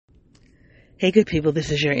Hey, good people,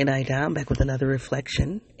 this is your N.I. Dom back with another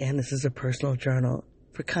reflection, and this is a personal journal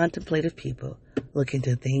for contemplative people looking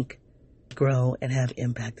to think, grow, and have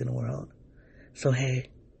impact in the world. So,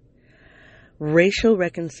 hey, racial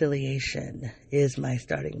reconciliation is my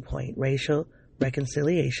starting point. Racial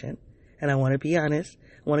reconciliation. And I want to be honest,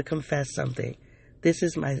 I want to confess something. This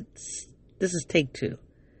is take 2.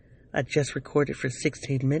 I just recorded for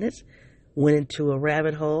 16 minutes, went into a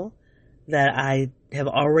rabbit hole that I have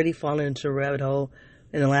already fallen into a rabbit hole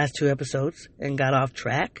in the last 2 episodes and got off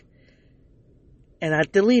track. And I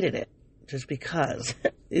deleted it just because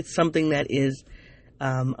it's something that is,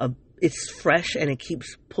 it's fresh and it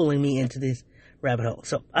keeps pulling me into this rabbit hole.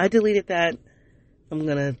 So I deleted that. I'm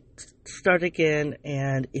going to start again.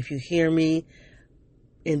 And if you hear me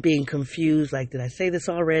in being confused, like, did I say this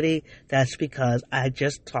already? That's because I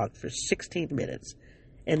just talked for 16 minutes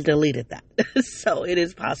and deleted that. So it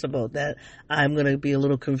is possible that I'm going to be a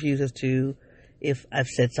little confused as to if I've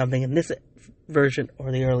said something in this version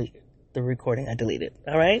or the recording I deleted.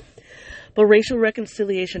 All right. But racial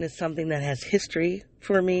reconciliation is something that has history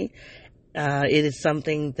for me. It is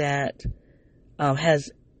something that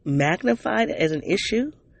has magnified as an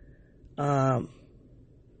issue.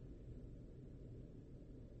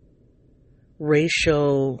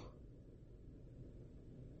 Racial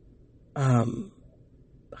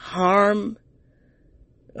harm,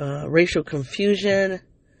 racial confusion,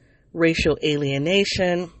 racial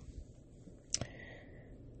alienation,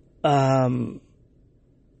 a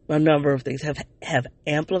number of things have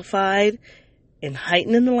amplified and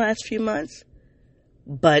heightened in the last few months,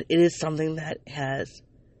 but it is something that has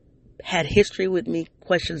had history with me,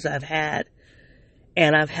 questions I've had,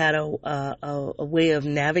 and I've had a way of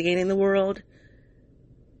navigating the world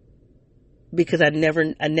because I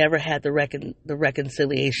never had the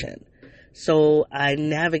reconciliation. So I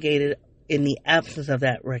navigated in the absence of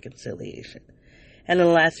that reconciliation. And in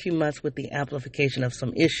the last few months, with the amplification of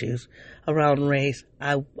some issues around race,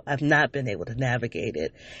 I've not been able to navigate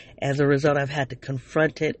it. As a result, I've had to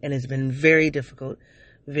confront it, and it's been very difficult,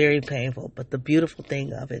 very painful. But the beautiful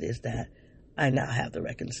thing of it is that I now have the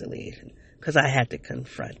reconciliation because I had to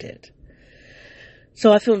confront it.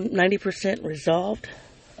 So I feel 90% resolved,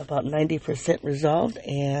 about 90% resolved,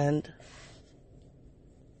 and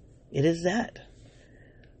it is that.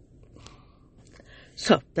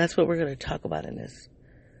 So that's what we're going to talk about in this.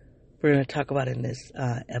 We're going to talk about in this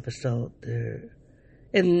episode.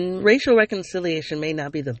 And racial reconciliation may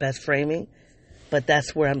not be the best framing, but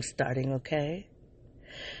that's where I'm starting, okay?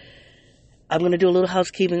 I'm going to do a little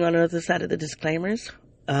housekeeping on the other side of the disclaimers.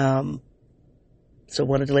 So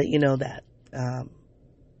wanted to let you know that.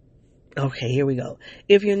 Okay, here we go.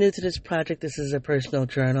 If you're new to this project, this is a personal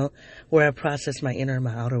journal where I process my inner and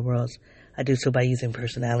my outer worlds. I do so by using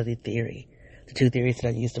personality theory. The 2 theories that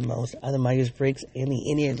I use the most are the Myers-Briggs and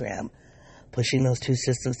the Enneagram. Pushing those 2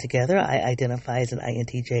 systems together, I identify as an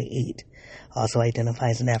INTJ-8. Also identify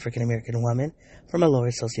as an African-American woman from a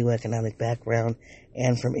lower socioeconomic background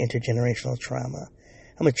and from intergenerational trauma.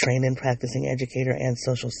 I'm a trained and practicing educator and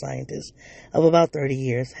social scientist of about 30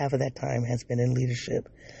 years. Half of that time has been in leadership.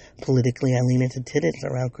 Politically, I lean into tenets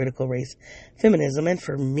around critical race feminism, and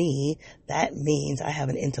for me, that means I have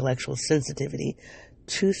an intellectual sensitivity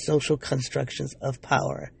to social constructions of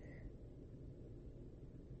power,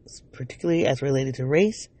 particularly as related to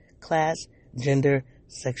race, class, gender,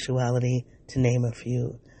 sexuality, to name a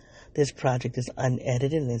few. This project is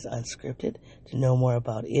unedited and is unscripted. To know more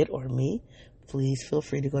about it or me, please feel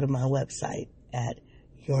free to go to my website at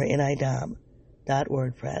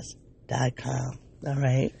yournidom.wordpress.com. All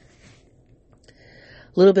right.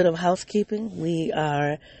 A little bit of housekeeping. We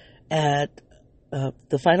are at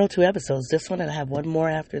the final 2 episodes. This one, and I have one more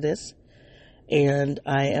after this. And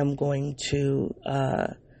I am going to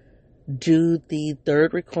do the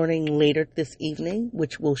 3rd recording later this evening,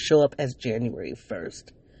 which will show up as January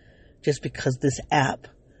 1st. Just because this app,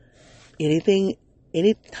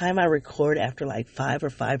 anytime I record after like 5 or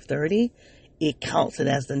 5:30, it counts it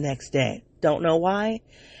as the next day. Don't know why.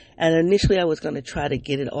 And initially I was going to try to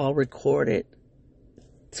get it all recorded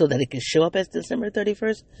so that it can show up as December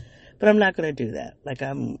 31st, but I'm not going to do that. Like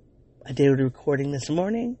I did a recording this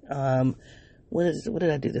morning. What did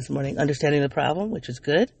I do this morning? Understanding the problem, which is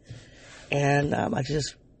good. And I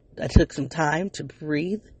took some time to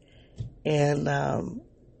breathe and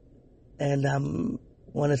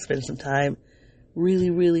want to spend some time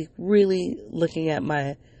really, really, really looking at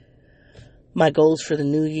my goals for the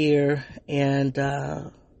new year. And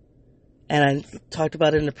I talked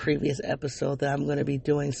about in the previous episode that I'm going to be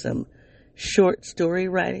doing some short story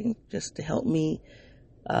writing just to help me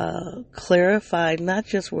clarify not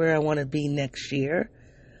just where I want to be next year,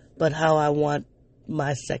 but how I want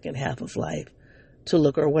my second half of life to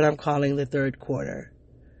look, or what I'm calling the third quarter.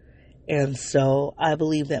 And so I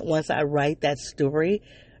believe that once I write that story,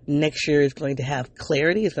 next year is going to have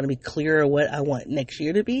clarity. It's going to be clearer what I want next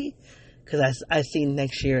year to be, because I see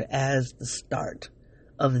next year as the start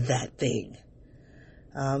of that thing.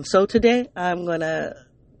 So today I'm going to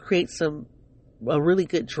create a really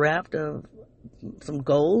good draft of some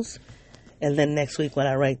goals. And then next week when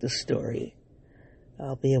I write the story,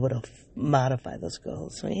 I'll be able to modify those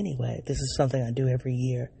goals. So anyway, this is something I do every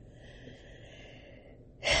year.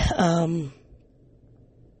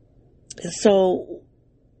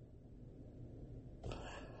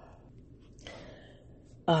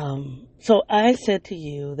 So I said to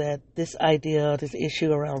you that this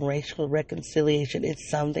issue around racial reconciliation is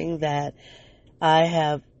something that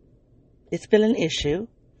it's been an issue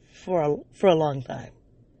for a long time.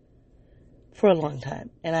 For a long time.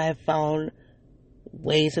 And I have found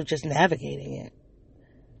ways of just navigating it.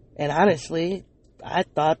 And honestly, I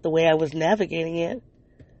thought the way I was navigating it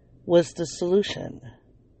was the solution.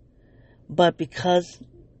 But because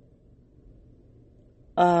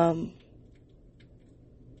there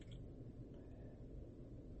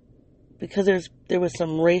was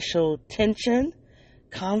some racial tension,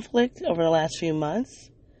 conflict over the last few months,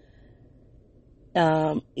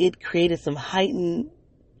 it created some heightened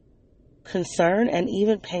concern and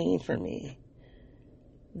even pain for me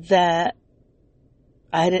that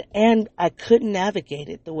I couldn't navigate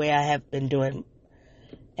it the way I have been doing,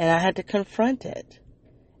 and I had to confront it,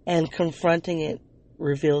 and confronting it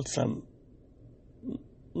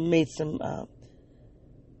made some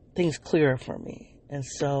things clearer for me. And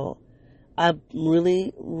so I'm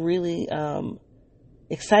really, really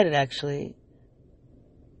excited actually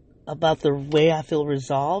about the way I feel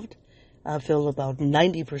resolved. I feel about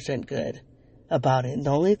 90% good about it. And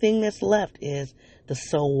the only thing that's left is the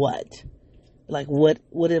so what. Like, what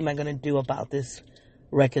am I going to do about this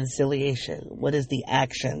reconciliation? What is the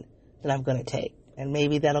action that I'm going to take? And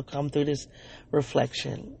maybe that'll come through this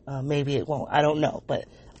reflection. Maybe it won't. I don't know. But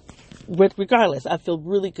regardless, I feel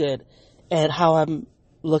really good at how I'm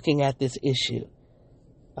looking at this issue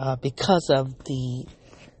because of the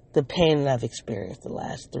pain that I've experienced the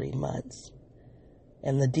last 3 months.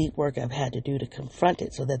 And the deep work I've had to do to confront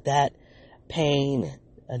it so that pain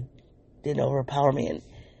didn't overpower me. And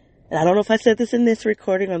I don't know if I said this in this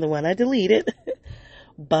recording or the one I deleted,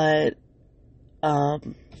 but I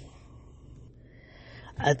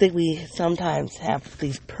think we sometimes have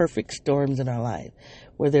these perfect storms in our life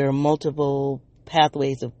where there are multiple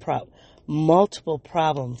pathways of multiple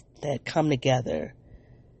problems that come together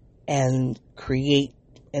and create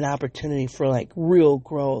an opportunity for like real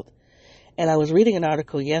growth. And I was reading an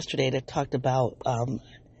article yesterday that talked about,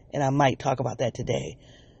 and I might talk about that today,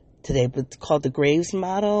 but it's called the Graves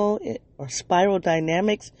model or spiral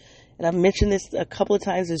dynamics. And I've mentioned this a couple of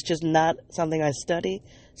times. It's just not something I study,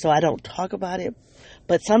 so I don't talk about it.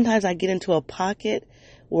 But sometimes I get into a pocket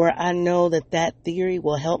where I know that theory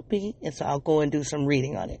will help me, and so I'll go and do some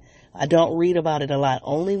reading on it. I don't read about it a lot,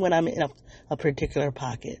 only when I'm in a particular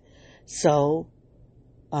pocket. So,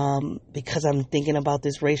 because I'm thinking about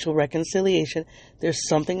this racial reconciliation, there's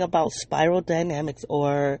something about spiral dynamics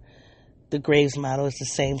or the Graves model. It's the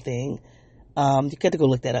same thing. You got to go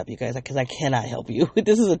look that up, you guys, because I cannot help you.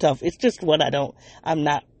 This is it's just what I don't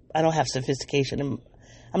have sophistication.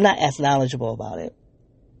 I'm not as knowledgeable about it.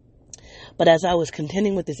 But as I was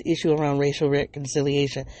contending with this issue around racial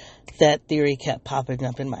reconciliation, that theory kept popping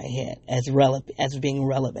up in my head as being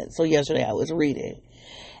relevant. So yesterday I was reading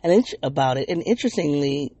about it, and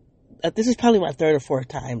interestingly, this is probably my third or fourth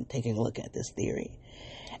time taking a look at this theory.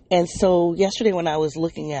 And so yesterday when I was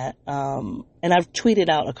looking at, and I've tweeted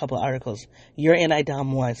out a couple of articles, Your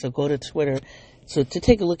Anti-Dom 1, so go to Twitter to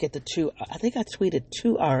take a look at the two. I think I tweeted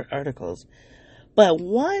 2 articles, but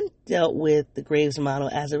one dealt with the Graves model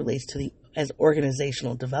as it relates to as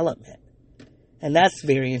organizational development. And that's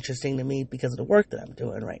very interesting to me because of the work that I'm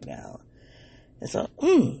doing right now. And so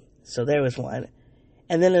there was one.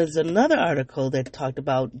 And then there's another article that talked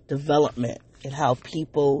about development and how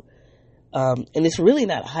people, and it's really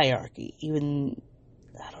not hierarchy, even,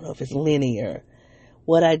 I don't know if it's linear.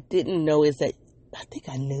 What I didn't know is that, I think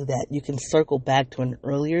I knew that you can circle back to an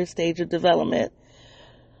earlier stage of development.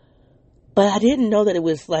 But I didn't know that it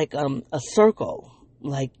was like a circle.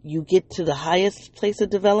 Like you get to the highest place of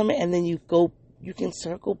development and then you can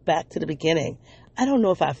circle back to the beginning. I don't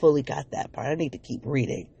know if I fully got that part. I need to keep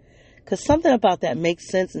reading. Because something about that makes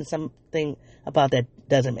sense and something about that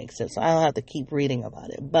doesn't make sense. So I'll have to keep reading about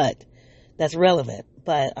it. But that's relevant.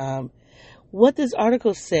 But what this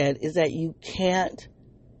article said is that you can't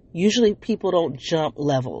usually people don't jump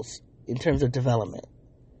levels in terms of development.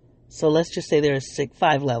 So let's just say there are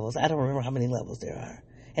 5 levels. I don't remember how many levels there are.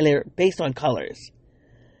 And they're based on colors.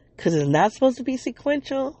 Because it's not supposed to be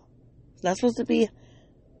sequential. It's not supposed to be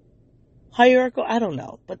hierarchical. I don't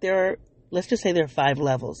know. But let's just say there are 5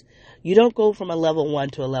 levels. You don't go from a level 1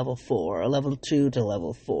 to a level 4, or a level 2 to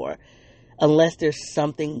level 4, unless there's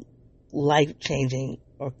something life-changing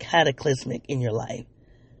or cataclysmic in your life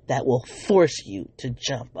that will force you to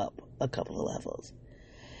jump up a couple of levels.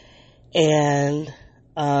 And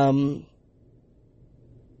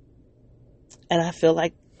I feel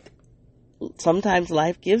like sometimes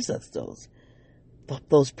life gives us those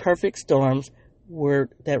perfect storms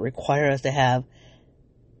that require us to have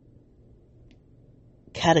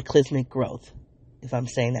cataclysmic growth, if I'm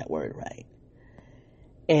saying that word right.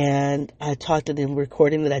 And I talked in the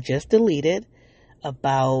recording that I just deleted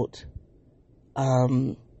about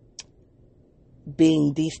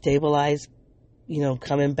being destabilized,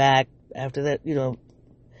 coming back after that,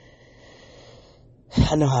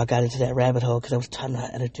 I know how I got into that rabbit hole because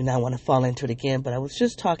I do not want to fall into it again, but I was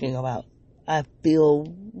just talking about, I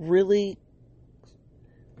feel really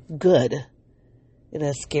good, and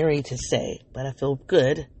it's scary to say, but I feel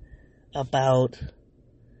good about,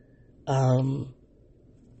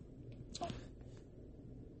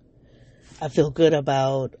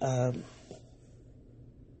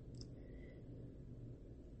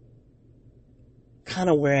 kind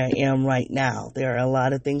of where I am right now. There are a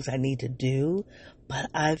lot of things I need to do, but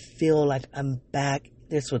I feel like I'm back.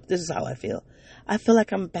 This is how I feel. I feel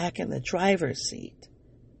like I'm back in the driver's seat.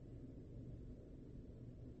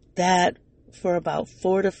 That for about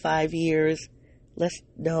 4 to 5 years, for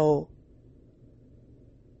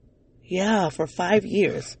 5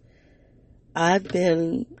 years, I've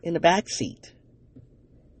been in the back seat.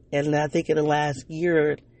 And I think in the last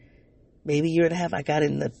year, maybe year and a half, I got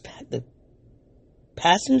in the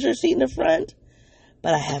passenger seat in the front,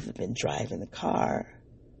 but I haven't been driving the car.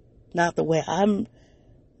 Not the way I'm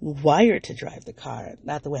wired to drive the car.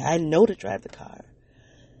 Not the way I know to drive the car.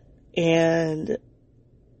 And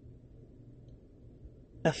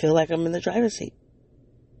I feel like I'm in the driver's seat.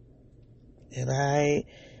 And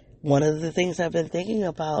one of the things I've been thinking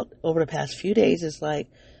about over the past few days is like,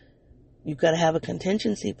 you've got to have a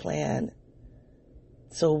contingency plan.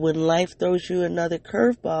 So when life throws you another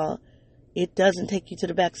curveball, it doesn't take you to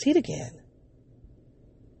the back seat again.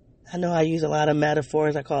 I know I use a lot of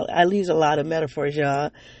metaphors. I use a lot of metaphors,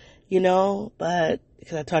 y'all. But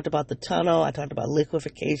because I talked about the tunnel, I talked about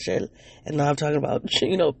liquefaction, and now I'm talking about,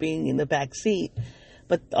 being in the back seat.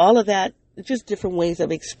 But all of that, just different ways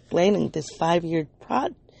of explaining this 5-year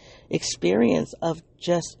experience of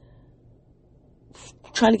just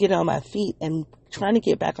trying to get on my feet, and trying to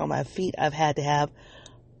get back on my feet. I've had to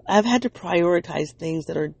prioritize things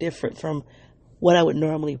that are different from what I would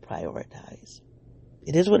normally prioritize.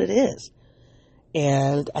 It is what it is.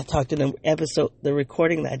 And I talked in the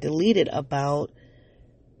recording that I deleted about,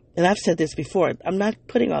 and I've said this before, I'm not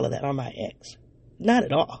putting all of that on my ex. Not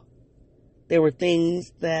at all. There were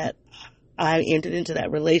things that I entered into that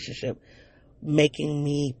relationship making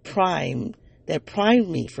me primed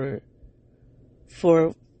me for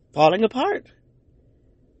falling apart.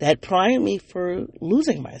 That primed me for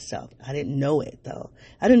losing myself. I didn't know it, though.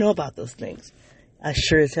 I didn't know about those things. I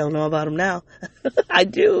sure as hell know about them now. I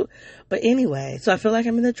do. But anyway, so I feel like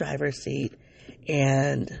I'm in the driver's seat,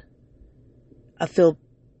 and I feel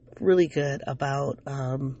really good about,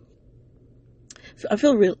 I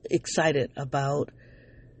feel real excited about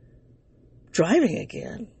driving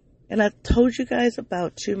again. And I told you guys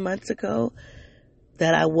about 2 months ago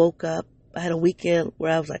that I woke up, I had a weekend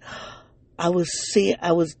where I was like, I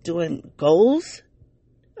was doing goals.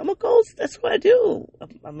 I'm a goals. That's what I do.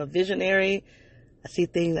 I'm a visionary. I see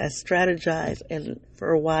things, I strategize. And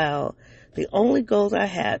for a while, the only goals I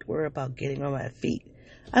had were about getting on my feet.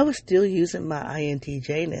 I was still using my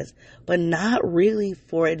INTJ-ness, but not really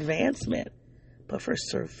for advancement, but for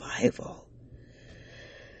survival.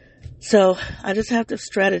 So I just have to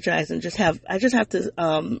strategize and I just have to,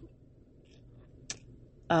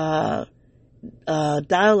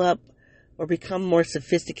 dial up or become more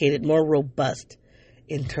sophisticated, more robust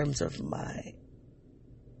in terms of my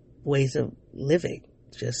ways of living.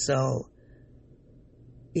 Just so,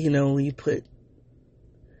 when you put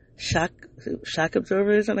shock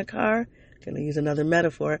absorbers on a car, I'm going to use another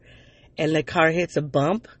metaphor, and the car hits a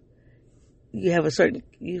bump, you have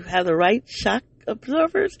the right shock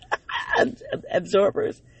absorbers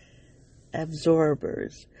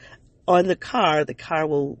on the car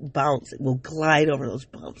will bounce, it will glide over those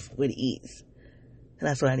bumps with ease. And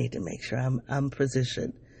that's what I need to make sure I'm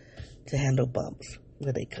positioned to handle bumps.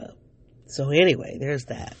 when they come. So anyway, there's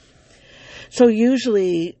that. So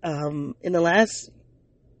usually, in the last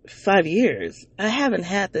 5 years, I haven't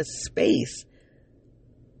had the space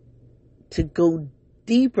to go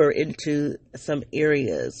deeper into some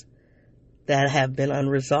areas that have been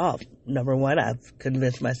unresolved. Number one, I've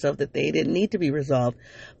convinced myself that they didn't need to be resolved.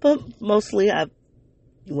 But mostly,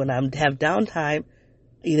 when I have downtime,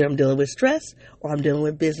 either I'm dealing with stress or I'm dealing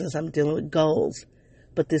with business, I'm dealing with goals.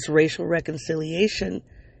 But this racial reconciliation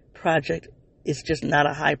project is just not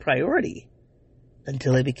a high priority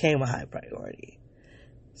until it became a high priority.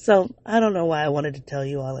 So I don't know why I wanted to tell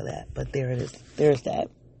you all of that, but there it is. There's that.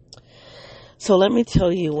 So let me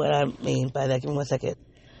tell you what I mean by that. Give me 1 second.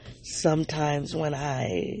 Sometimes when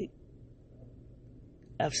I've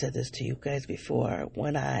said this to you guys before,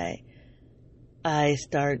 when I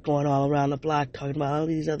start going all around the block talking about all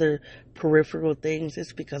these other peripheral things,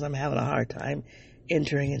 it's because I'm having a hard time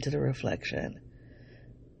entering into the reflection.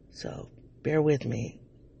 So bear with me.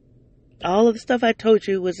 All of the stuff I told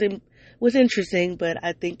you was interesting, but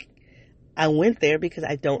I think I went there because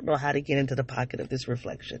I don't know how to get into the pocket of this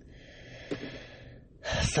reflection.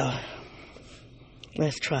 So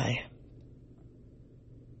let's try.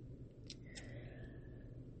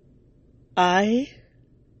 I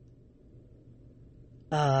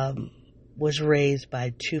was raised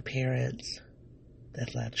by two parents.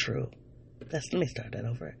 That's not true. Let me start that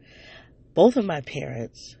over. Both of my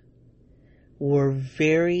parents were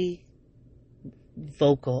very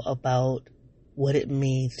vocal about what it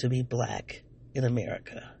means to be black in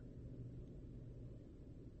America.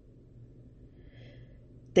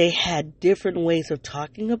 They had different ways of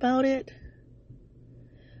talking about it,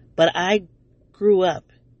 but I grew up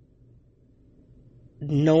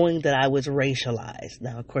knowing that I was racialized.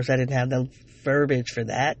 Now, of course, I didn't have the verbiage for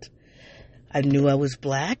that. I knew I was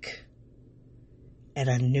black, and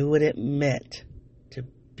I knew what it meant to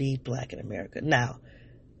be black in America. Now,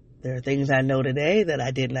 there are things I know today that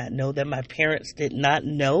I did not know, that my parents did not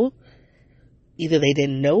know. Either they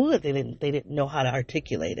didn't know or they didn't know how to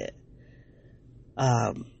articulate it.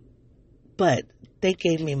 But they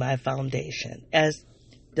gave me my foundation, as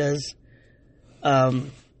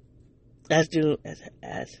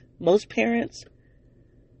most parents,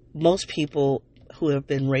 most people who have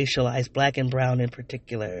been racialized, black and brown in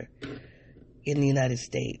particular, in the United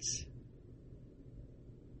States,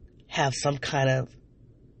 have some kind of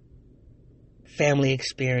family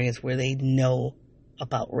experience where they know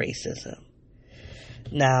about racism.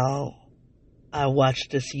 Now, I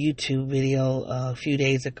watched this YouTube video a few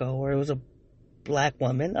days ago where it was a black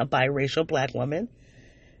woman, a biracial black woman,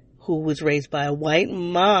 who was raised by a white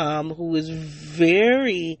mom who was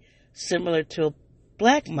very similar to a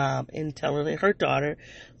black mom in telling her daughter,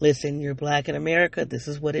 listen, you're black in America, this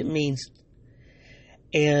is what it means.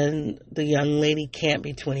 And the young lady can't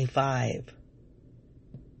be 25.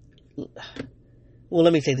 Well,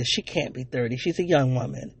 let me say this. She can't be 30. She's a young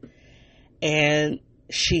woman. And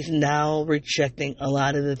she's now rejecting a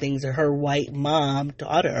lot of the things that her white mom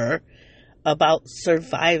taught her about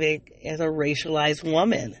surviving as a racialized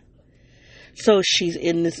woman. So she's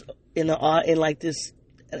in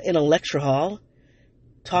a lecture hall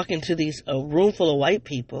talking to a room full of white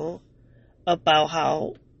people about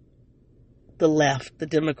how the left, the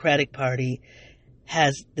Democratic Party,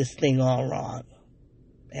 has this thing all wrong.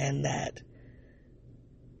 And that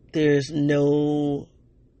there's no,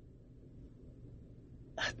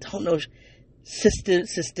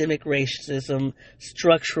 systemic racism,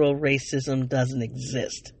 structural racism doesn't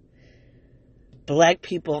exist. Black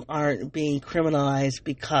people aren't being criminalized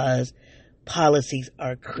because policies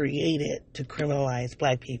are created to criminalize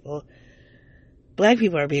black people. Black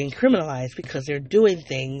people are being criminalized because they're doing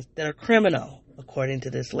things that are criminal, according to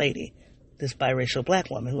this lady, this biracial black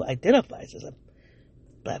woman who identifies as a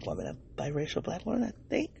black woman, a biracial black woman, I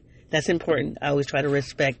think. That's important. I always try to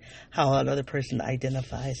respect how another person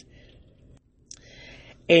identifies.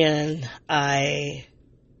 And I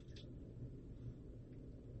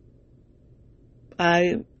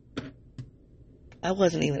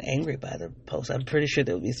wasn't even angry by the post. I'm pretty sure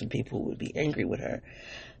there would be some people who would be angry with her.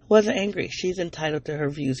 I wasn't angry. She's entitled to her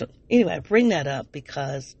views. Anyway, I bring that up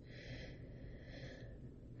because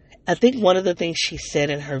I think one of the things she said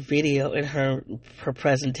in her video, in her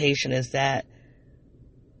presentation, is that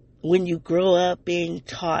when you grow up being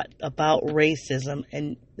taught about racism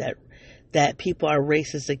and that people are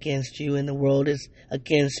racist against you and the world is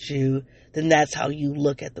against you, then that's how you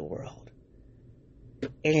look at the world.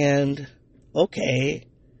 And, okay,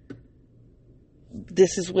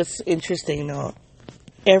 this is what's interesting though.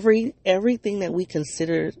 Everything that we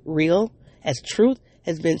consider real as truth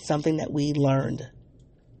has been something that we learned.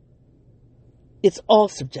 It's all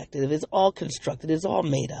subjective. It's all constructed. It's all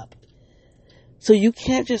made up. So you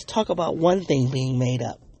can't just talk about one thing being made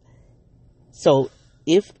up. So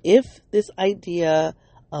if this idea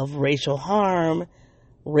of racial harm,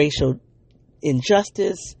 racial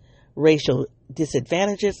injustice, racial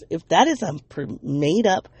disadvantages, if that is a made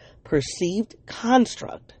up, perceived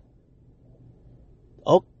construct,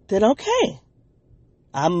 then okay.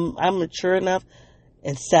 I'm mature enough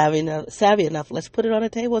and savvy enough. Let's put it on the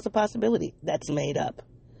table as a possibility. That's made up.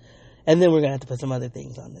 And then we're going to have to put some other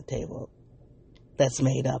things on the table that's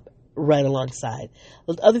made up right alongside.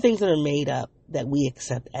 Those other things that are made up that we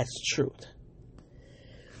accept as truth.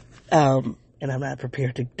 And I'm not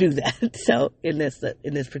prepared to do that. So in this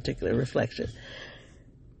particular reflection.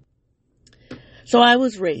 So I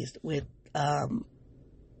was raised with that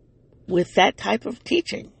type of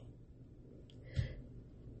teaching.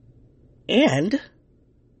 And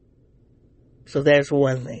so there's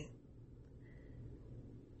one thing.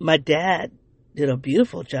 My dad did a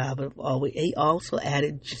beautiful job of he also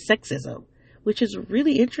added sexism, which is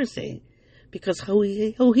really interesting because who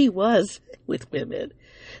he was with women.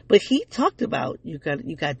 But he talked about you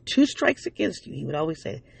got 2 strikes against you. He would always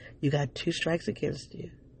say, you got 2 strikes against you.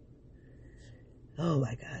 Oh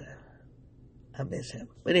my God. I miss him.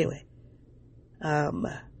 But anyway,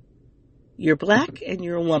 you're black and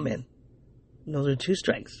you're a woman. Those are 2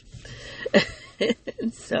 strikes.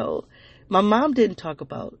 And so my mom didn't talk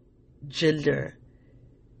about gender.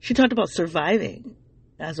 She talked about surviving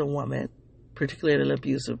as a woman, particularly in an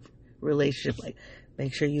abusive relationship. Like,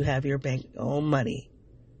 make sure you have your own money.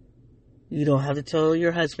 You don't have to tell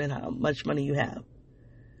your husband how much money you have.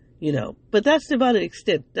 But that's about the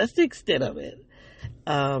extent. That's the extent of it.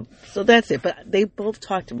 So that's it. But they both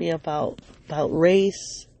talked to me about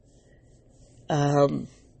race.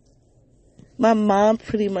 My mom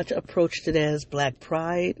pretty much approached it as Black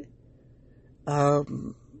pride,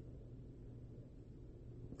 the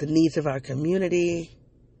needs of our community.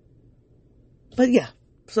 But yeah,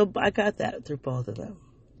 so I got that through both of them.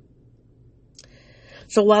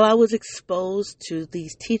 So while I was exposed to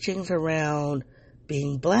these teachings around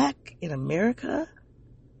being black in America,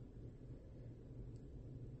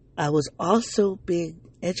 I was also being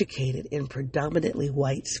educated in predominantly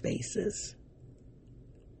white spaces.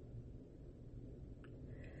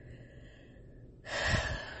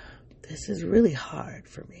 This is really hard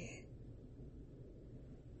for me.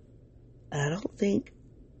 And I don't think,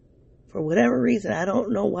 for whatever reason, I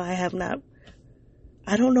don't know why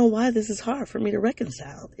this is hard for me to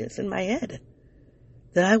reconcile. It's in my head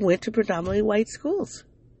that I went to predominantly white schools.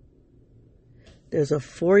 There's a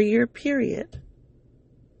 4-year period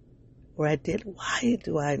where I did. Why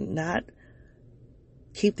do I not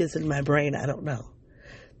keep this in my brain? I don't know.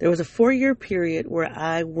 There was a 4-year period where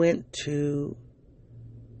I went to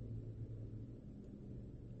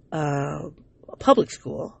a public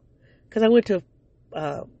school, because I went to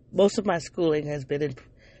most of my schooling has been in.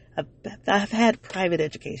 I've had private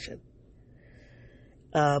education.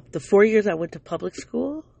 The 4 years I went to public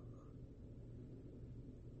school,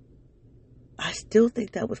 I still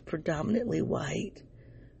think that was predominantly white.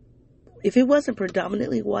 If it wasn't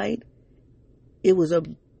predominantly white, it was a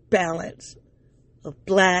balance of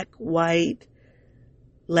black, white,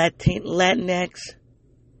 Latinx,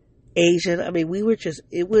 Asian. I mean,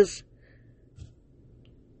 it was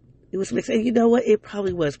mixed. And you know what? It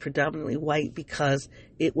probably was predominantly white because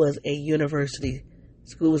it was a university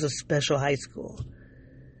school. It was a special high school.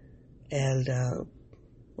 And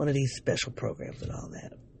one of these special programs and all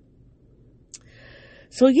that.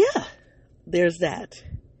 So yeah, there's that.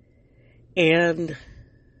 And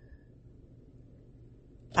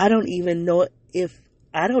I don't even know if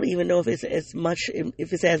it's as much,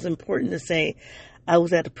 if it's as important to say I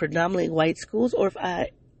was at a predominantly white schools, or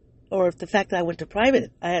if the fact that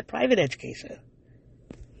I had private education.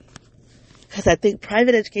 Because I think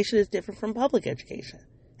private education is different from public education.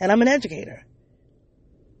 And I'm an educator.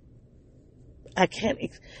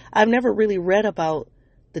 I've never really read about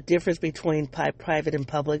the difference between private and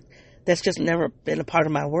public. That's just never been a part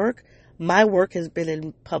of my work. My work has been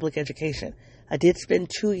in public education. I did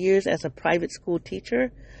spend 2 years as a private school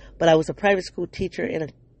teacher, but I was a private school teacher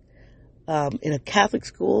in a Catholic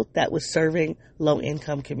school that was serving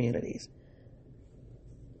low-income communities.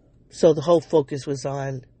 So the whole focus was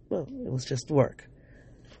on, it was just work.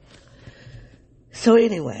 So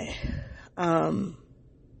anyway,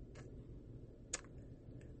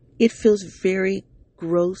 it feels very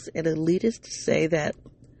gross and elitist to say that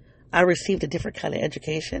I received a different kind of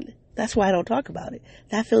education. That's why I don't talk about it.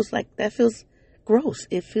 That feels gross.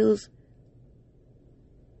 It feels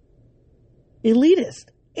elitist.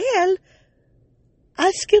 And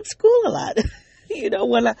I skipped school a lot.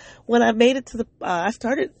 when I made it to the, I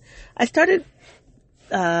started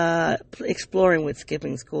exploring with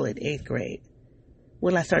skipping school in 8th grade.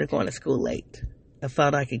 When I started going to school late, I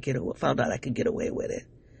found out I could get away with it.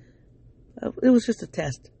 It was just a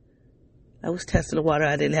test. I was testing the water.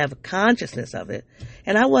 I didn't have a consciousness of it,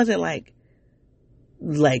 and I wasn't like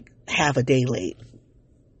half a day late,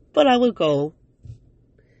 but I would go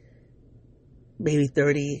maybe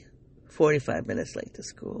 30, 45 minutes late to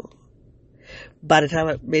school. By the time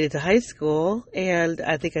I made it to high school, and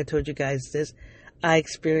I think I told you guys this, I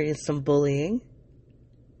experienced some bullying.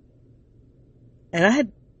 And I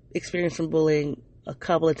had experienced some bullying a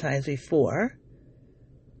couple of times before.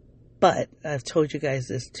 But I've told you guys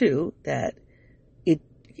this too, that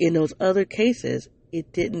in those other cases,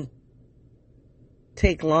 it didn't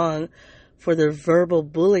take long for the verbal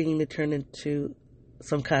bullying to turn into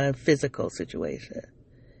some kind of physical situation.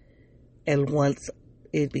 And once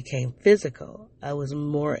it became physical, I was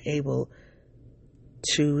more able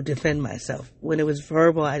to defend myself. When it was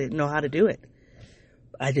verbal, I didn't know how to do it.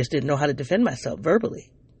 I just didn't know how to defend myself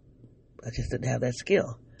verbally. I just didn't have that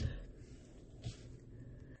skill.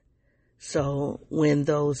 So when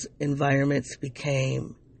those environments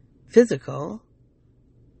became physical,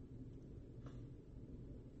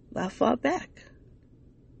 I fought back.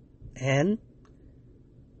 And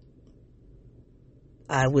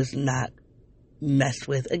I was not messed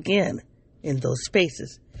with again in those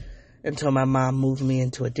spaces until my mom moved me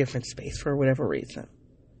into a different space for whatever reason.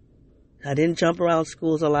 I didn't jump around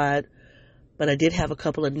schools a lot, but I did have a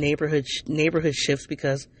couple of neighborhood shifts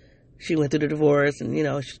because she went through the divorce, and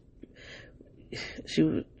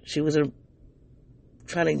she was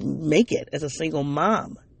trying to make it as a single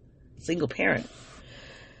mom, single parent.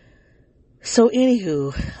 So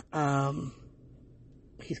anywho,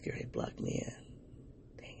 he's going to block me in.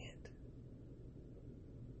 Dang it.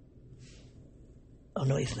 Oh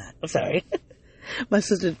no, he's not. I'm sorry. My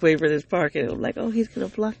sister's boyfriend is parking. I'm like, oh, he's going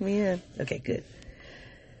to block me in. Okay, good.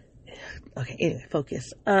 Okay, anyway,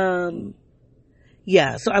 focus.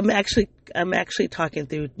 Yeah, so I'm actually talking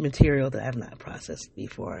through material that I've not processed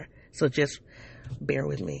before. So just bear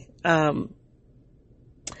with me.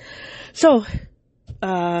 So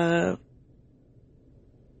I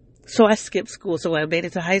skipped school. So I made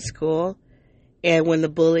it to high school, and when the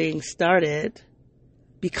bullying started,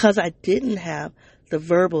 because I didn't have the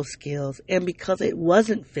verbal skills and because it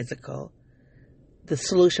wasn't physical, the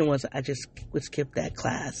solution was I just would skip that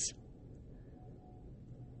class.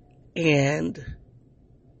 And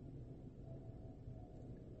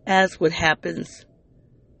as what happens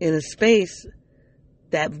in a space,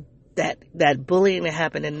 that bullying that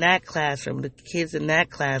happened in that classroom, the kids in that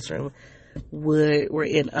classroom were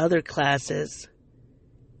in other classes,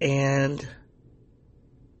 and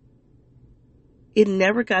it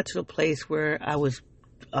never got to a place where I was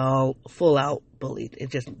full out bullied.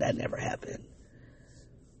 That never happened.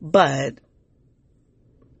 But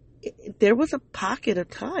there was a pocket of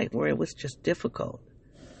time where it was just difficult.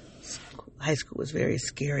 High school was very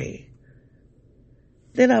scary.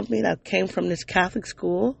 Then I came from this Catholic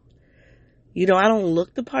school. I don't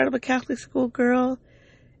look the part of a Catholic school girl.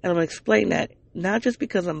 And I'm going to explain that, not just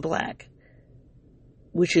because I'm black,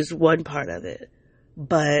 which is one part of it,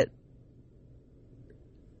 but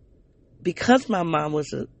because my mom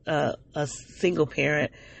was a single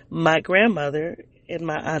parent, my grandmother and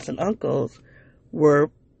my aunts and uncles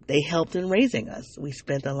they helped in raising us. We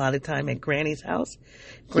spent a lot of time at Granny's house.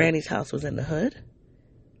 Granny's house was in the hood.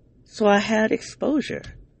 So I had exposure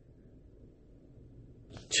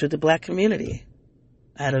to the black community.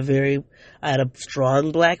 I had a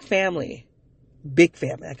strong black family, big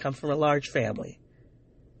family. I come from a large family.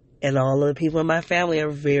 And all of the people in my family are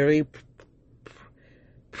very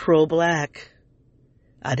pro-black.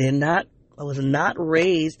 I was not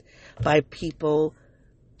raised by people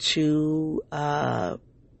to, I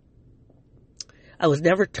was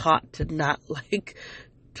never taught to not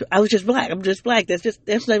I was just black. I'm just black.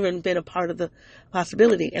 That's never been a part of the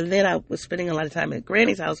possibility. And then I was spending a lot of time at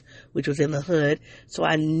Granny's house, which was in the hood. So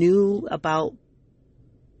I knew about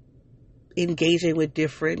engaging with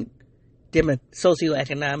different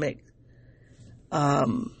socioeconomic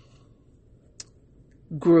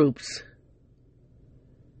groups.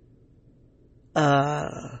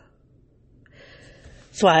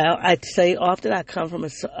 So I say often I come from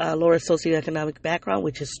a lower socioeconomic background,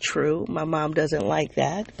 which is true. My mom doesn't like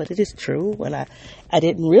that, but it is true. When I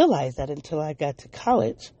didn't realize that until I got to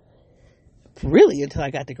college, really until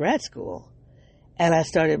I got to grad school. And I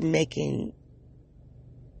started making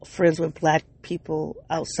friends with black people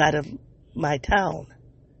outside of my town.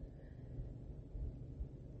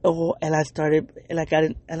 Oh, and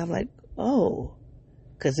I'm like, oh,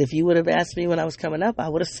 Because if you would have asked me when I was coming up, I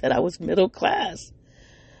would have said I was middle class.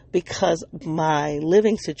 Because my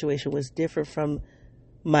living situation was different from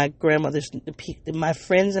my grandmother's, my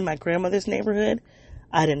friends in my grandmother's neighborhood.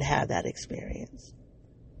 I didn't have that experience.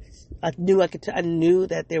 I knew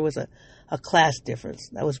that there was a class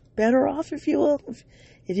difference. I was better off, if you will,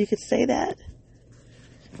 if you could say that.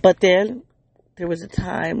 But then there was a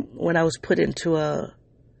time when I was put into a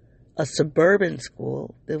suburban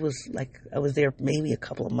school. It was like I was there maybe a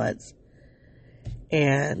couple of months,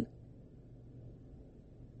 and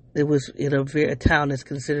it was in a town that's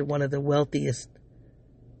considered one of the wealthiest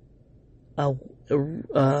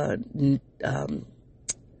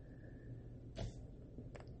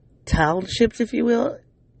townships, if you will,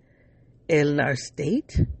 in our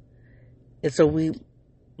state. And so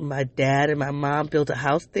my dad and my mom built a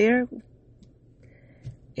house there,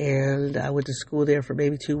 and I went to school there for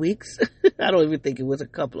maybe 2 weeks. I don't think it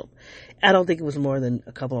was more than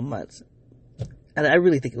a couple of months. And I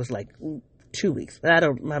really think it was like 2 weeks,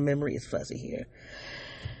 but my memory is fuzzy here.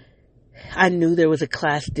 I knew there was a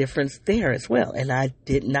class difference there as well, and I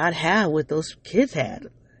did not have what those kids had.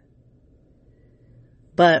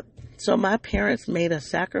 But so my parents made a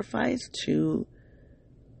sacrifice to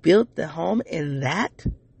build the home in that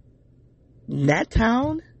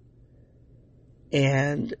town,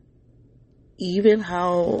 and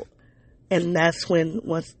that's when,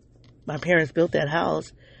 once my parents built that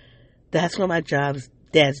house, that's when my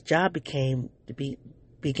dad's job began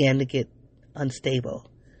to get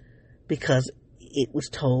unstable, because it was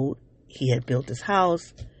told he had built his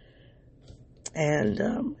house,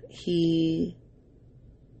 and he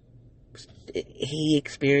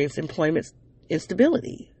experienced employment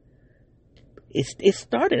instability. It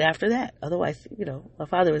started after that. Otherwise, my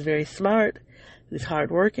father was very smart. He was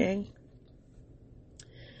hardworking.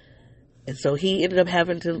 And so he ended up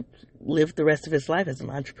having to live the rest of his life as an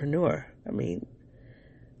entrepreneur. But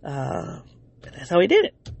that's how he did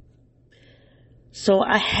it. So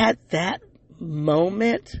I had that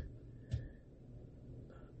moment,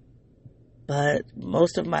 but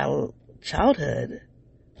most of my childhood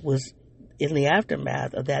was in the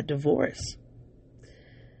aftermath of that divorce.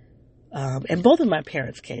 And both of my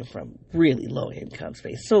parents came from really low income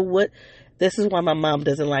space. So this is why my mom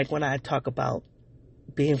doesn't like when I talk about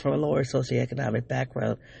being from a lower socioeconomic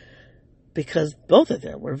background, because both of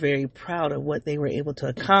them were very proud of what they were able to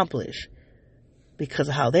accomplish because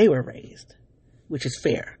of how they were raised, which is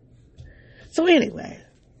fair. So anyway,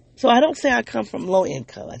 I don't say I come from low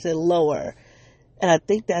income. I said lower. And I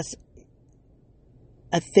think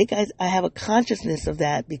I have a consciousness of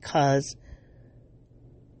that because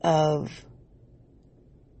of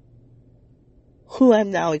who I'm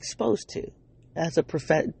now exposed to as a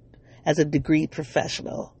degree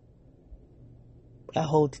professional. I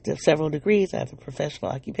hold several degrees. I have a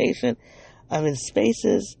professional occupation. I'm in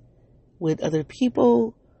spaces with other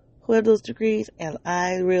people who have those degrees, and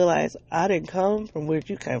I realize I didn't come from where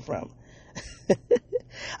you came from.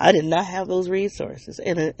 I did not have those resources.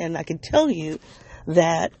 And I can tell you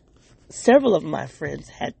that several of my friends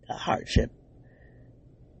had a hardship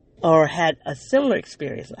or had a similar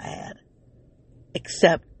experience I had,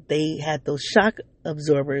 except they had those shock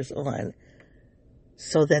absorbers on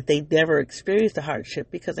so that they never experienced the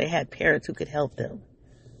hardship because they had parents who could help them,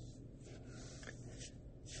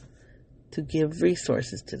 to give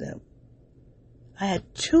resources to them. I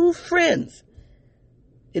had two friends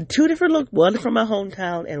in two different one from my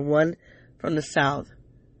hometown and one from the South,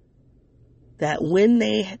 that when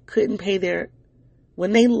they couldn't pay their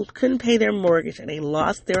mortgage and they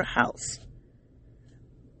lost their house,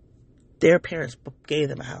 their parents gave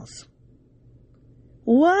them a house.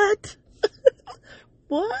 What?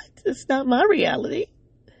 What? It's not my reality.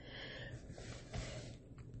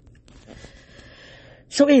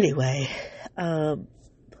 So anyway,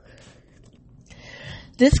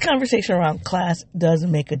 this conversation around class does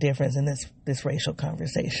make a difference in this racial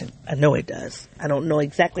conversation. I know it does. I don't know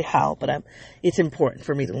exactly how, but it's important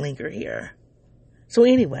for me to linger here. So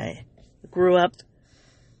anyway, I grew up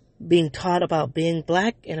being taught about being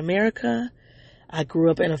black in America. I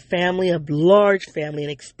grew up in a large family, an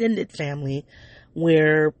extended family,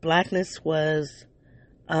 where blackness was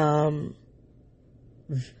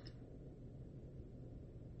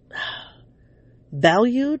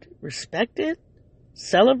valued, respected,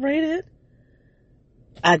 celebrated.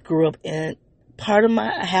 I grew up in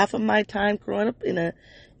half of my time growing up in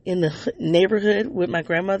the neighborhood with my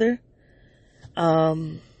grandmother.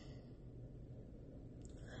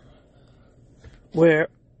 Where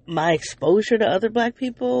my exposure to other black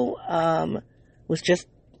people was just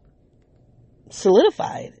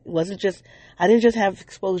solidified. It wasn't just, I didn't just have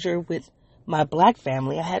exposure with my black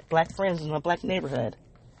family. I had black friends in my black neighborhood.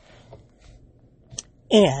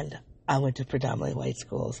 And I went to predominantly white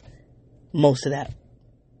schools. Most of that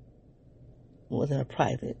was in a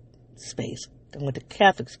private space. I went to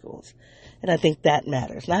Catholic schools. And I think that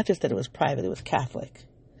matters. Not just that it was private, it was Catholic.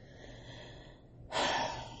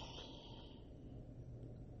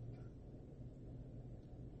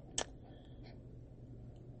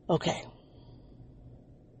 Okay.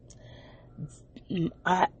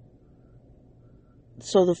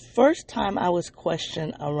 So the first time I was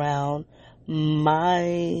questioned around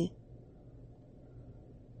my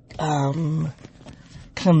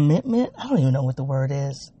commitment, I don't even know what the word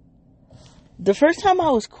is. The first time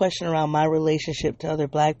I was questioned around my relationship to other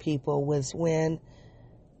black people was when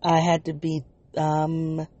I had to be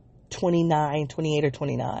 28 or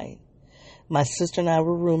 29. My sister and I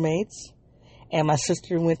were roommates, and my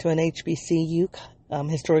sister went to an HBCU,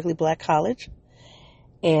 historically black college,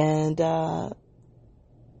 and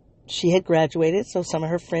she had graduated, so some of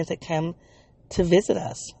her friends had come to visit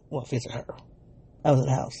us. Well, visit her. I was in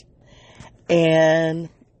the house. And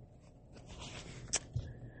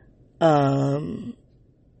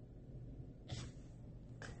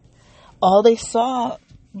all they saw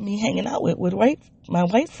me hanging out with my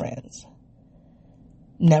white friends.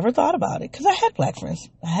 Never thought about it, because I had black friends.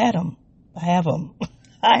 I had them. I have them.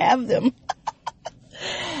 I have them.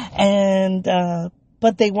 And,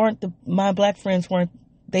 but they weren't, my black friends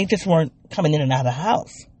they just weren't coming in and out of the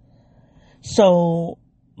house. So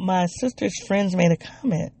my sister's friends made a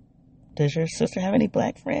comment. Does your sister have any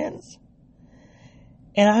black friends?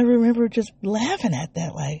 And I remember just laughing at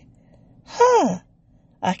that, like,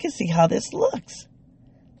 I can see how this looks.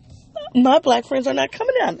 My black friends are not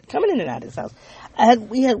coming in and out of this house.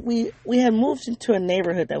 We had moved into a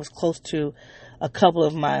neighborhood that was close to a couple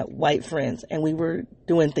of my white friends, and we were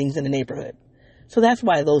doing things in the neighborhood. So that's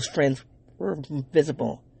why those friends were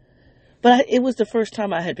visible. But it was the first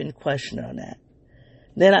time I had been questioned on that.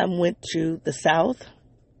 Then I went to the South,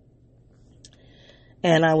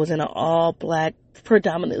 and I was in an all-black,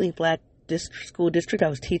 predominantly black school district I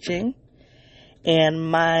was teaching.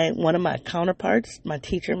 And one of my counterparts, another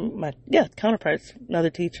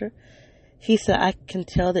teacher, he said, I can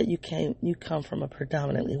tell that you come from a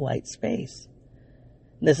predominantly white space.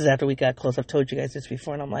 And this is after we got close. I've told you guys this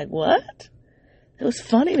before, and I'm like, what? It was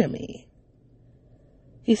funny to me.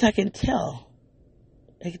 He said, I can tell.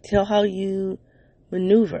 I can tell how you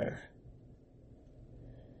maneuver.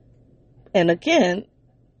 And again,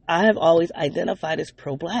 I have always identified as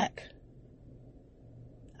pro-black.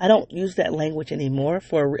 I don't use that language anymore.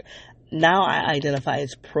 Now I identify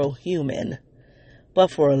as pro-human.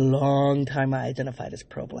 But for a long time, I identified as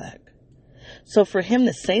pro-black. So for him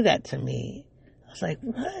to say that to me, I was like,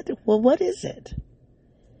 what? Well, what is it?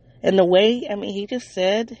 And the way, he just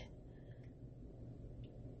said,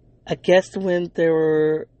 I guess when there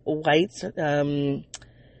were whites,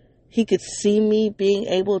 he could see me being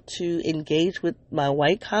able to engage with my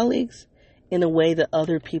white colleagues in a way that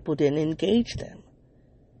other people didn't engage them.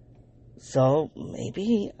 So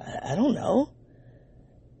maybe, I don't know.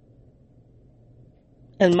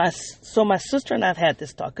 And my sister and I've had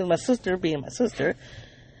this talk, because my sister, being my sister,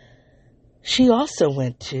 she also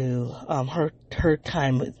went to, her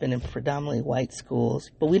time has been in predominantly white schools,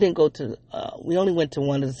 but we didn't go to, we only went to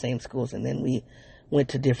one of the same schools, and then we went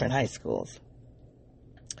to different high schools.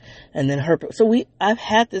 And then I've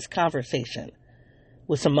had this conversation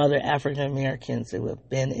with some other African Americans who have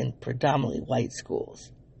been in predominantly white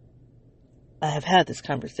schools. I have had this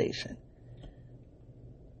conversation.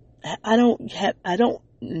 I don't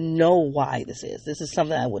know why this is. This is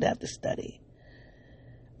something I would have to study.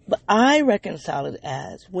 But I reconcile it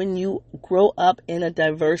as when you grow up in a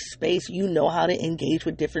diverse space, you know how to engage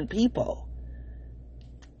with different people.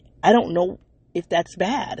 I don't know if that's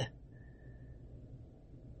bad.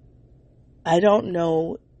 I don't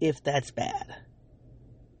know if that's bad.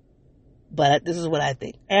 But this is what I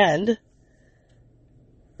think. And,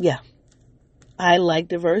 yeah, I like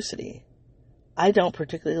diversity. I do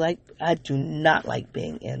not like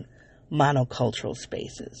being in monocultural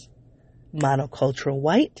spaces. Monocultural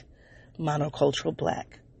white, monocultural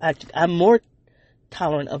black. I'm more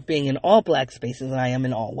tolerant of being in all black spaces than I am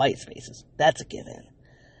in all white spaces. That's a given.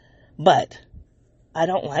 But I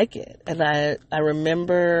don't like it. And I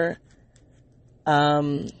remember,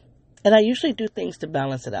 and I usually do things to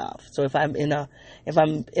balance it out. So if I'm in an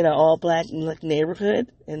all black neighborhood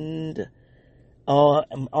and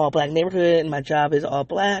all black neighborhood and my job is all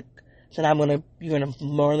black, then you're gonna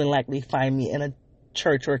more than likely find me in a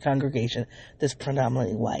church or a congregation that's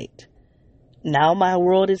predominantly white. Now my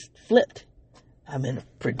world is flipped. I'm in a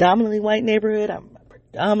predominantly white neighborhood. I'm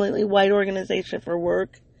predominantly white organization for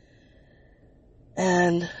work.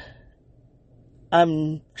 And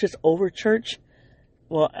I'm just over church.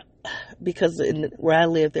 Well, because where I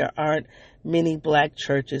live, there aren't many black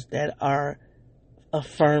churches that are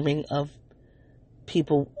affirming of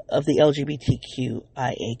people of the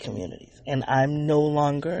LGBTQIA communities. And I'm no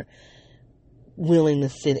longer willing to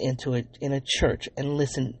sit in a church and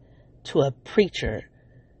listen to a preacher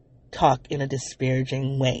talk in a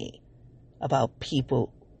disparaging way about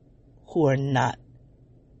people who are not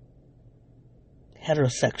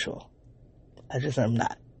heterosexual. I'm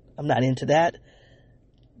not into that.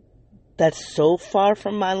 That's so far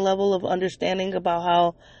from my level of understanding about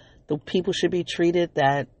how the people should be treated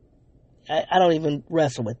that I don't even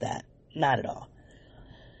wrestle with that. Not at all.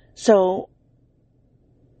 So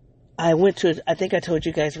I think I told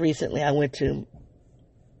you guys recently, I went to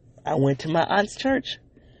my aunt's church,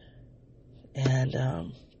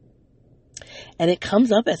 and it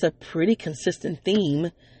comes up as a pretty consistent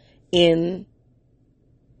theme in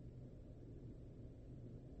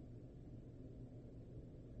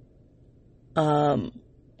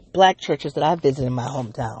black churches that I visit in my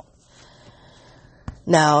hometown.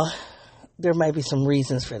 Now, there might be some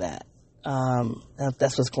reasons for that.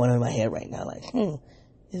 That's what's going on in my head right now. Like,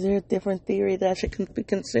 is there a different theory that I should be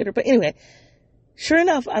considered? But anyway, sure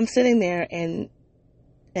enough, I'm sitting there and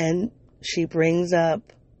she brings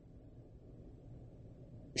up,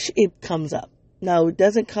 it comes up. Now, it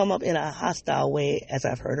doesn't come up in a hostile way as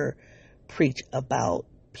I've heard her preach about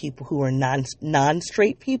people who are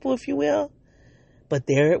non-straight people, if you will. But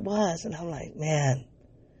there it was. And I'm like, man,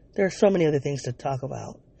 there are so many other things to talk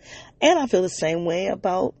about. And I feel the same way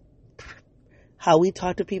about how we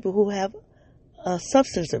talk to people who have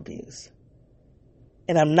substance abuse.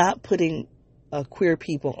 And I'm not putting queer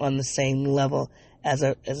people on the same level as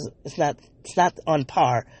it's not on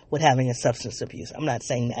par with having a substance abuse. I'm not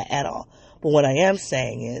saying that at all. But what I am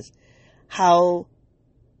saying is how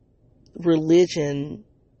religion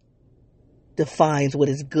defines what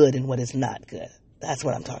is good and what is not good. That's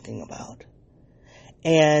what I'm talking about.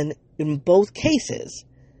 And in both cases,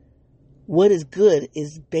 what is good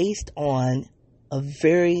is based on a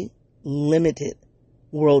very limited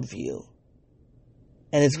worldview.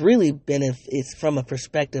 And it's really it's from a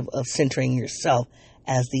perspective of centering yourself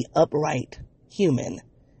as the upright human,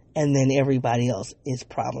 and then everybody else is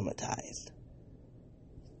problematized.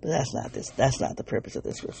 But that's not the purpose of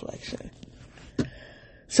this reflection.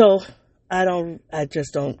 So I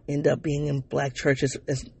just don't end up being in black churches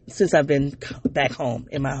since I've been back home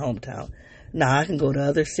in my hometown. Now I can go to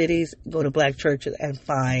other cities, go to black churches and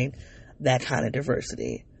find that kind of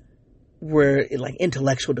diversity, where like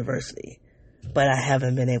intellectual diversity, but I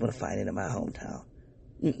haven't been able to find it in my hometown.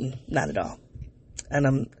 Not at all.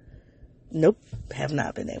 And have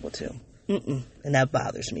not been able to. And that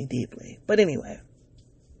bothers me deeply. But anyway.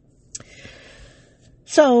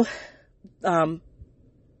 So, so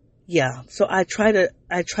I try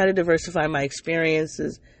to diversify my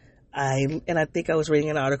experiences. I think I was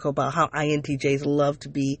reading an article about how INTJs love to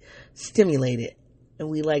be stimulated and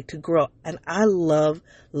we like to grow. And I love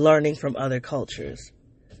learning from other cultures.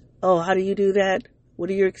 Oh, how do you do that? What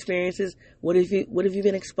are your experiences? What have you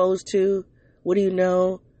been exposed to? What do you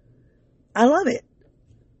know? I love it.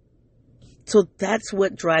 So that's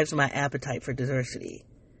what drives my appetite for diversity.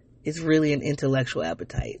 It's really an intellectual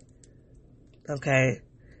appetite. Okay?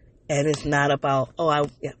 And it's not about,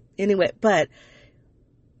 anyway, but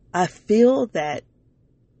I feel that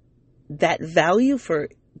value for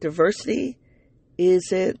diversity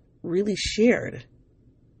isn't really shared.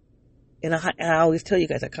 And I always tell you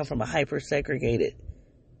guys, I come from a hyper-segregated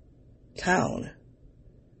town.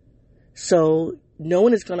 So no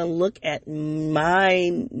one is going to look at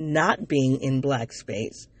my not being in black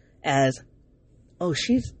space as, oh,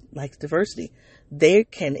 she likes diversity. They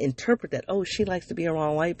can interpret that, oh, she likes to be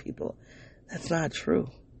around white people. That's not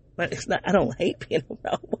true. But it's not, I don't hate being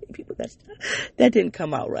around white people. That didn't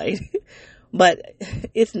come out right. But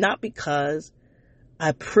it's not because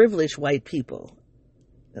I privilege white people.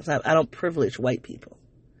 I don't privilege white people.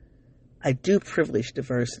 I do privilege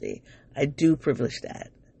diversity. I do privilege that.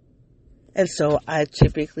 And so I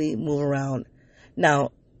typically move around.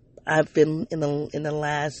 Now, I've been in the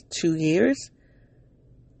last 2 years,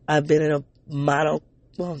 I've been in a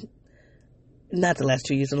not the last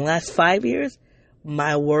 2 years, in the last 5 years,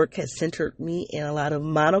 my work has centered me in a lot of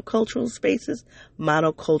monocultural spaces,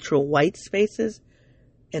 monocultural white spaces,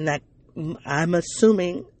 and that I'm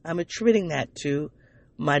attributing that to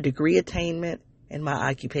my degree attainment and my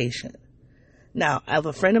occupation. Now, I have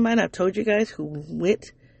a friend of mine, I've told you guys, who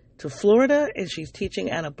went to Florida and she's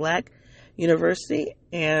teaching at a black university,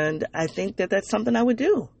 and I think that that's something I would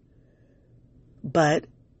do. But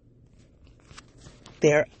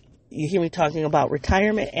you hear me talking about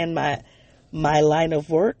retirement and my line of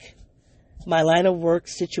work. My line of work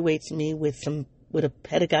situates me with a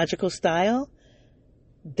pedagogical style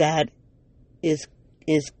that is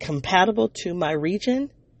compatible to my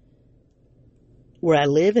region, where I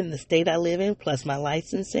live, in the state I live in, plus my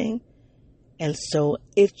licensing. And so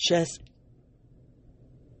it just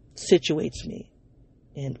situates me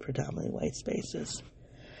in predominantly white spaces.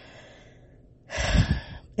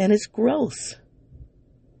 And it's gross.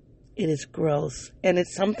 It is gross. And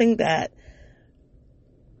it's something that,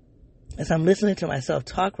 as I'm listening to myself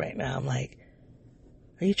talk right now, I'm like,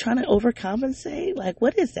 are you trying to overcompensate? Like,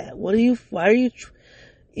 what is that? Why are you,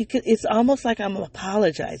 it's almost like I'm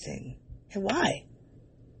apologizing. And why?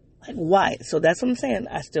 Like, why? So that's what I'm saying.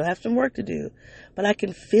 I still have some work to do, but I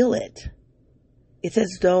can feel it. It's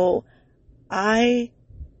as though I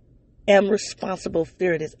am responsible.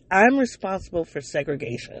 There it is. I'm responsible for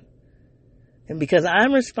segregation. And because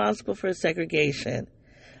I'm responsible for segregation,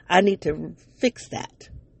 I need to fix that.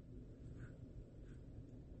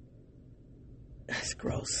 It's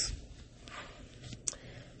gross.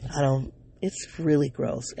 It's really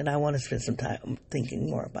gross. And I want to spend some time thinking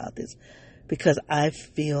more about this, because I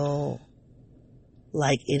feel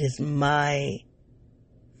like it is my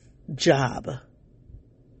job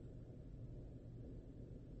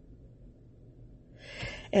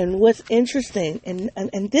And what's interesting,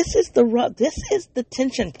 and this is the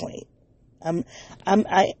tension point.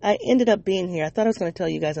 I ended up being here. I thought I was going to tell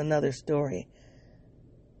you guys another story.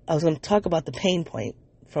 I was going to talk about the pain point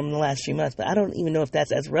from the last few months, but I don't even know if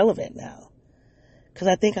that's as relevant now. Because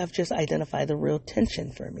I think I've just identified the real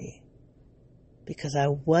tension for me. Because I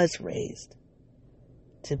was raised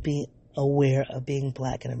to be aware of being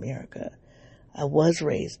black in America. I was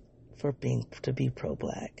raised to be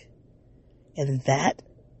pro-black. And that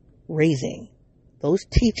raising, those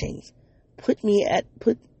teachings, put me at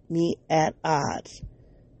odds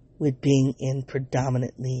with being in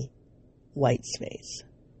predominantly white space.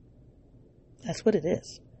 That's what it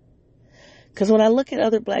is. Because when I look at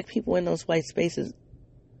other black people in those white spaces,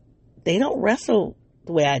 they don't wrestle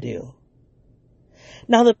the way I do.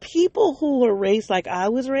 Now, the people who were raised like I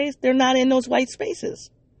was raised, they're not in those white spaces.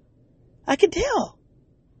 I can tell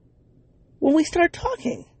when we start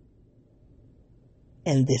talking.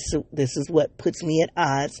 And this is what puts me at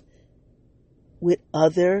odds with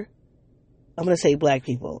other, I'm going to say black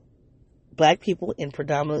people. Black people in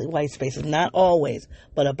predominantly white spaces. Not always,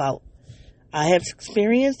 but I have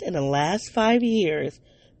experienced in the last 5 years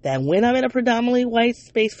that when I'm in a predominantly white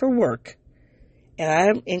space for work, and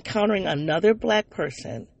I'm encountering another black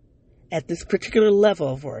person at this particular level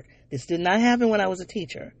of work. This did not happen when I was a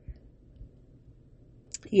teacher.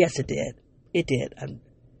 Yes, it did. It did.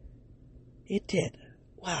 It did.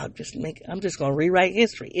 Wow, I'm just going to rewrite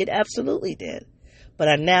history. It absolutely did. But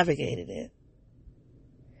I navigated it.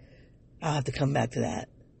 I'll have to come back to that.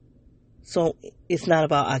 So it's not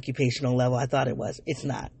about occupational level. I thought it was. It's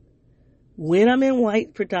not. When I'm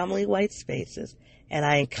in predominantly white spaces, and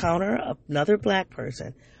I encounter another black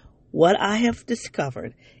person, what I have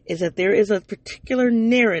discovered is that there is a particular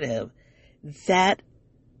narrative that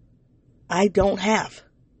I don't have.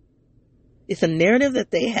 It's a narrative that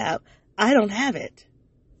they have. I don't have it.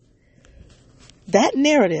 That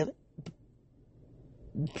narrative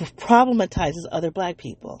problematizes other black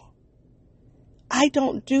people. I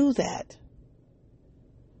don't do that.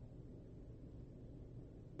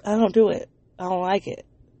 I don't do it. I don't like it.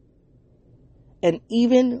 And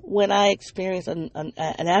even when I experience an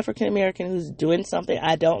African American who's doing something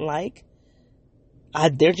I don't like,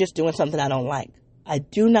 they're just doing something I don't like. I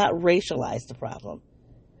do not racialize the problem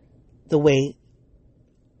the way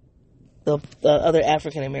the other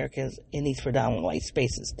African Americans in these predominant white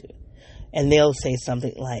spaces do. And they'll say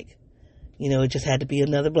something like, it just had to be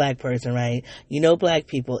another black person, right? Black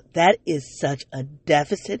people, that is such a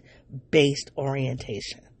deficit-based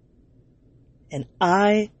orientation. And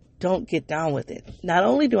I don't get down with it. Not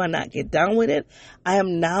only do I not get down with it, I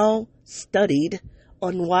am now studied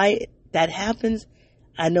on why that happens.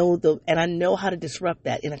 I know how to disrupt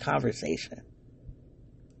that in a conversation.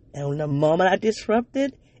 And the moment I disrupt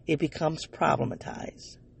it, it becomes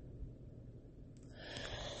problematized.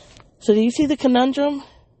 So do you see the conundrum?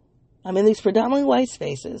 I'm in these predominantly white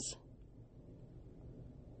spaces.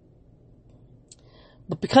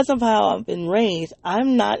 But because of how I've been raised,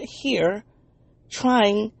 I'm not here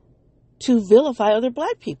trying to vilify other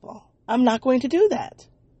black people. I'm not going to do that.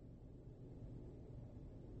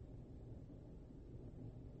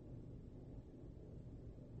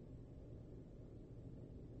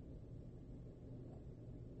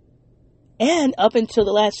 And up until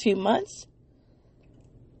the last few months,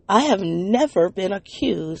 I have never been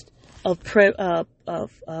accused of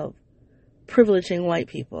privileging white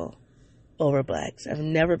people over blacks. I've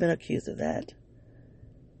never been accused of that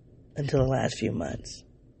until the last few months.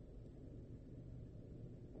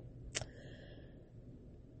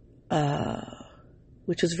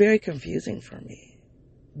 Which was very confusing for me.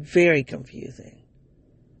 Very confusing.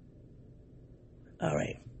 All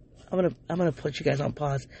right. I'm gonna put you guys on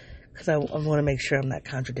pause because I want to make sure I'm not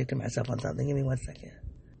contradicting myself on something. Give me 1 second.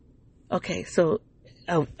 Okay, so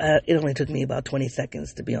it only took me about 20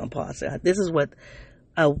 seconds to be on pause. This is what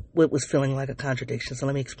was feeling like a contradiction, so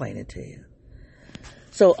let me explain it to you.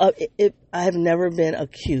 So I have never been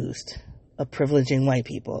accused of privileging white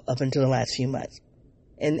people up until the last few months.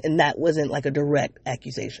 And that wasn't like a direct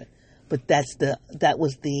accusation, but that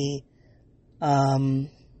was the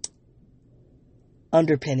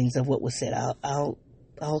underpinnings of what was said. I'll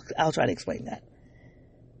try to explain that.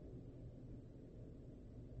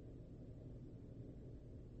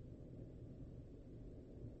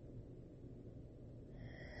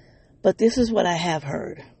 But this is what I have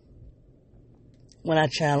heard when I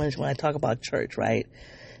talk about church, right?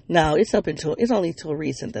 Now it's only till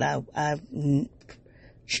recent that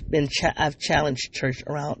I've challenged church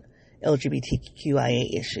around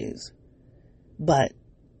LGBTQIA issues. But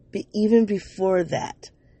even before that,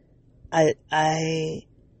 I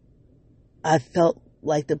felt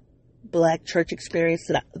like the black church experience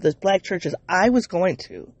the black churches I was going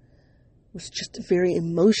to was just very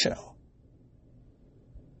emotional.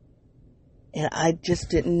 And I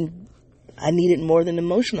needed more than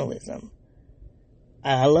emotionalism.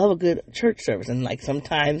 I love a good church service, and like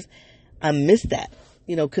sometimes I miss that,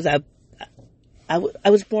 because I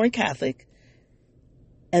was born Catholic,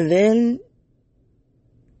 and then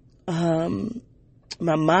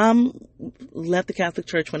my mom left the Catholic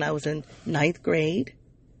Church when I was in 9th grade,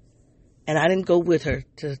 and I didn't go with her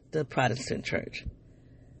to the Protestant church.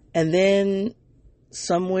 And then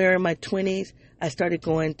somewhere in my 20s, I started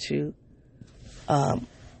going to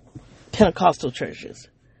Pentecostal churches.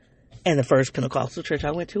 And the first Pentecostal church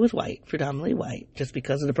I went to was white, predominantly white, just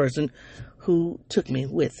because of the person who took me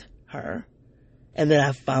with her. And then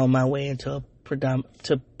I found my way into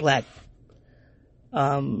black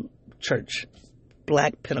church,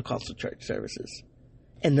 black Pentecostal church services.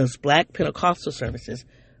 And those black Pentecostal services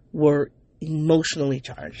were emotionally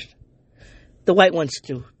charged. The white ones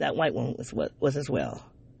too. That white one was as well.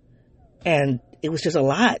 And it was just a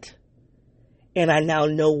lot. And I now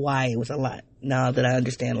know why it was a lot. Now that I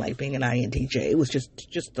understand, like, being an INTJ, it was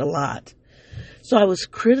just a lot. So I was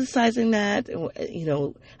criticizing that.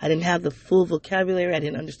 I didn't have the full vocabulary. I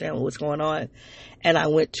didn't understand what was going on. And I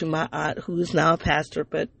went to my aunt, who is now a pastor,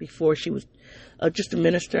 but before she was just a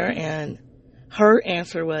minister. And her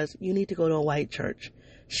answer was, you need to go to a white church.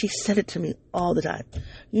 She said it to me all the time.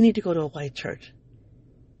 You need to go to a white church.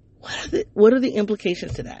 What are the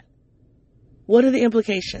implications to that? What are the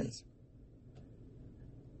implications?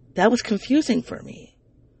 That was confusing for me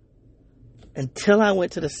until I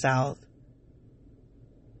went to the South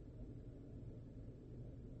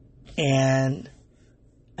and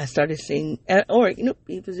I started seeing, it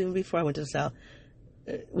was even before I went to the South,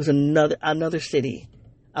 it was another city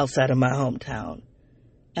outside of my hometown,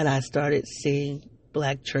 and I started seeing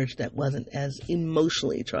black church that wasn't as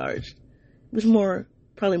emotionally charged. It was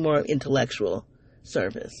probably more intellectual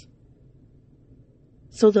service.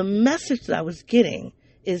 So the message that I was getting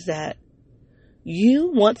is that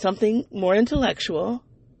you want something more intellectual,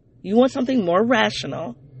 you want something more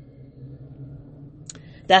rational.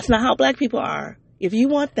 That's not how black people are. If you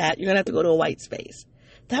want that, you're going to have to go to a white space.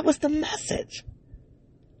 That was the message.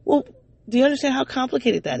 Well, do you understand how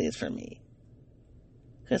complicated that is for me?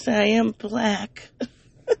 Because I am black.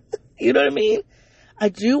 You know what I mean? I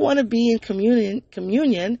do want to be in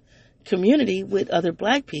community with other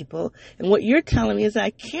black people. And what you're telling me is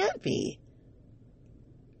I can't be.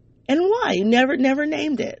 And why? You never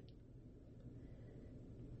named it.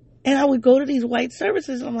 And I would go to these white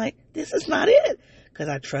services and I'm like, this is not it. Because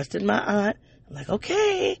I trusted my aunt. I'm like,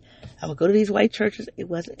 okay. I would go to these white churches. It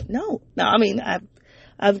wasn't, no. Now, I mean, I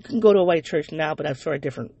can go to a white church now, but it's for a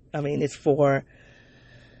different, it's for,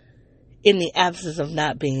 in the absence of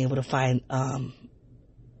not being able to find,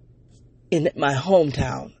 in my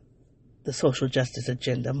hometown, the social justice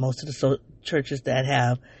agenda. Most of the churches that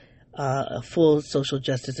have a full social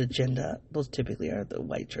justice agenda, those typically are the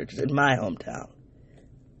white churches in my hometown.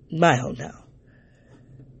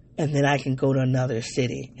 And then I can go to another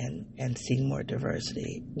city and see more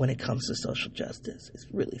diversity when it comes to social justice. It's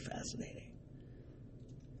really fascinating.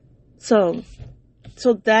 So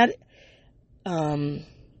that,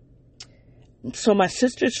 So my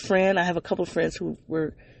sister's friend, I have a couple of friends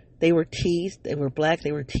they were teased, they were black,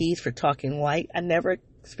 they were teased for talking white. I never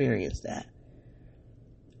experienced that.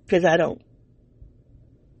 Because I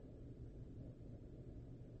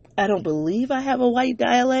don't believe I have a white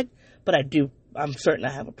dialect, but I'm certain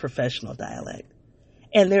I have a professional dialect.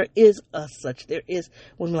 And there's no such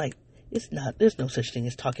thing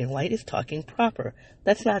as talking white, it's talking proper.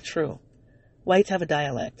 That's not true. Whites have a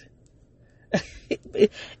dialect.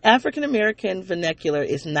 African American vernacular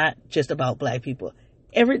is not just about black people.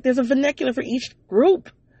 There's a vernacular for each group.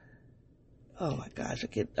 Oh my gosh,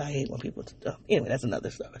 I hate when people, anyway, that's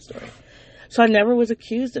another story. So I never was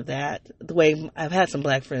accused of that, the way I've had some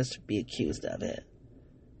black friends be accused of it.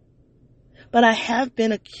 But I have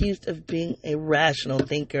been accused of being a rational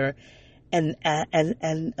thinker and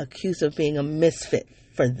accused of being a misfit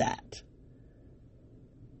for that.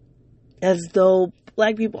 As though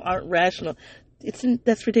black people aren't rational.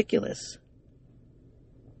 That's ridiculous.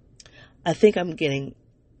 I think I'm getting,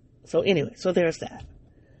 so there's that.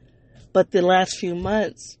 But the last few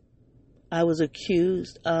months, I was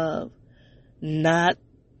accused of not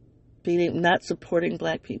supporting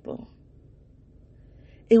black people.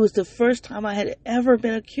 It was the first time I had ever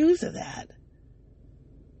been accused of that.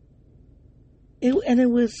 And it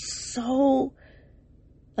was so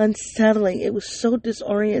unsettling. It was so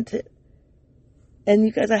disoriented. And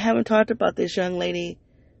you guys, I haven't talked about this young lady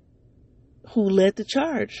who led the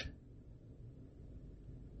charge.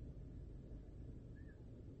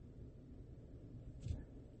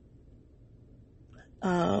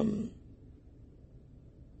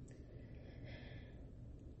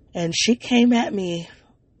 And she came at me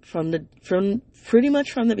from pretty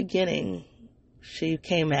much from the beginning. She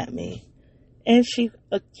came at me, and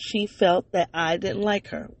she felt that I didn't like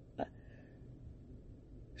her.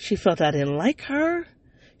 She felt I didn't like her.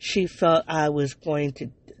 She felt I was going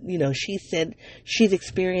to, she said she's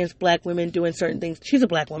experienced black women doing certain things. She's a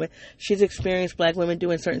black woman. She's experienced black women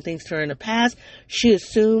doing certain things to her in the past. She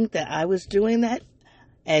assumed that I was doing that.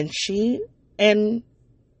 And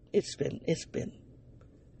it's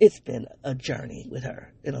been a journey with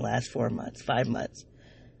her in the last 5 months.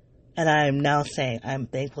 And I am now saying I'm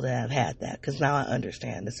thankful that I've had that, because now I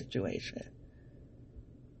understand the situation.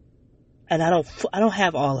 And I don't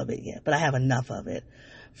have all of it yet, but I have enough of it.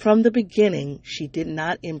 From the beginning, she did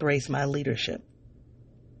not embrace my leadership.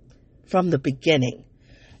 From the beginning.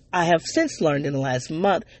 I have since learned in the last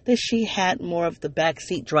month that she had more of the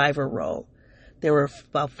backseat driver role. There were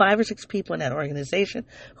about 5 or 6 people in that organization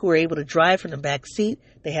who were able to drive from the back seat.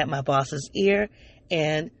 They had my boss's ear,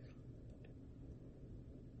 and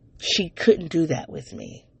she couldn't do that with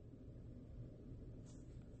me.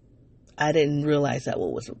 I didn't realize that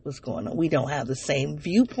what was going on. We don't have the same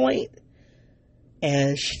viewpoint,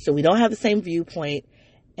 and so we don't have the same viewpoint.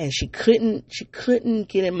 And she couldn't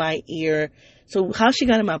get in my ear. So how she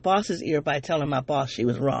got in my boss's ear? By telling my boss she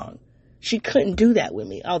was wrong. She couldn't do that with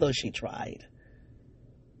me, although she tried.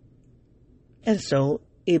 And so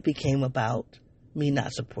it became about me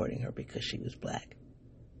not supporting her because she was black.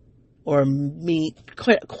 Or me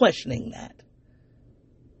questioning that.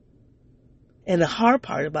 And the hard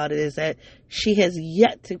part about it is that she has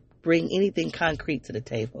yet to bring anything concrete to the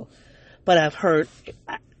table. But I've heard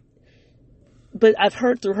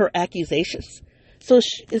through her accusations. So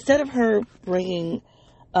instead of her bringing,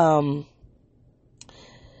 so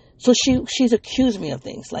she's accused me of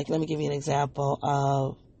things. Like, let me give you an example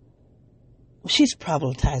of, she's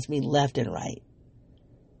problematized me left and right.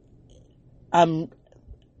 I'm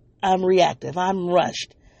reactive. I'm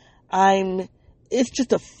rushed.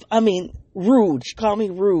 Rude. She called me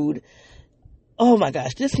rude. Oh my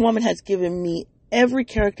gosh, this woman has given me every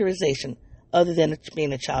characterization other than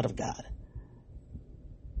being a child of God.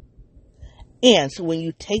 And so when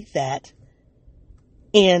you take that,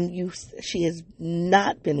 she has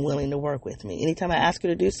not been willing to work with me. Anytime I ask her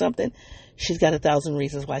to do something, she's got 1,000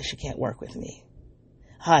 reasons why she can't work with me.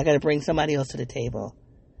 I got to bring somebody else to the table.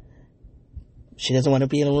 She doesn't want to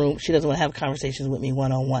be in a room. She doesn't want to have conversations with me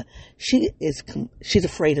one-on-one. She's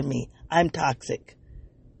afraid of me. I'm toxic.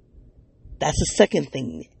 That's the second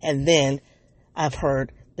thing. And then I've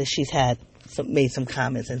heard that she's made some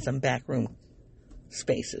comments in some backroom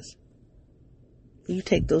spaces. You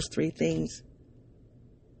take those 3 things.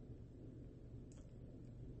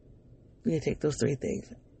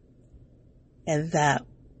 And that,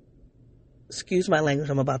 excuse my language,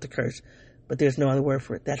 I'm about to curse, but there's no other word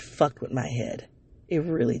for it. That fucked with my head. It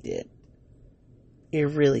really did. It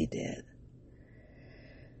really did.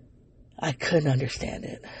 I couldn't understand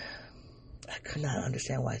it. I could not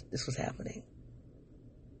understand why this was happening.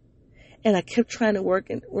 And I kept trying to work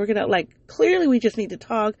it out. Like, clearly we just need to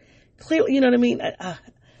talk. clearly, you know what I mean?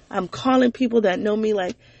 I'm calling people that know me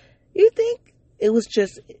like, you think it was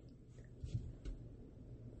just,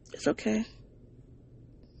 it's okay.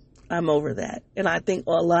 I'm over that. And I think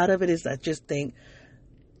a lot of it is I just think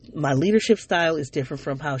my leadership style is different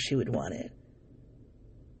from how she would want it.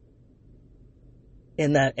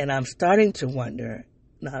 And I'm starting to wonder,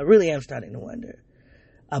 no, I really am starting to wonder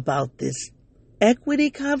about this equity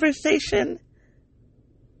conversation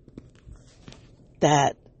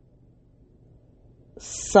that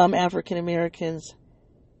some African Americans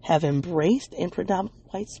have embraced in predominantly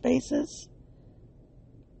white spaces.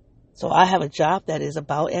 So I have a job that is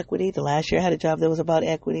about equity. The last year I had a job that was about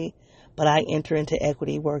equity, but I enter into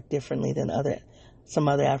equity work differently than some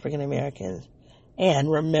other African Americans.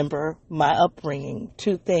 And remember my upbringing.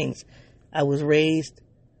 Two things. I was raised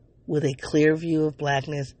with a clear view of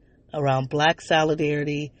blackness around black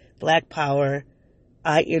solidarity, black power.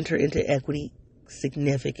 I enter into equity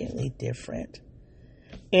significantly different.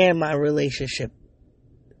 And my relationship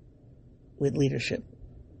with leadership,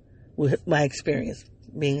 with my experience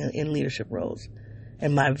being in leadership roles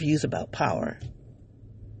and my views about power.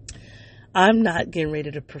 I'm not getting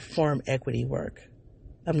ready to perform equity work.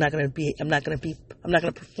 I'm not going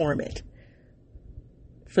to perform it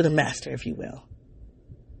for the master, if you will.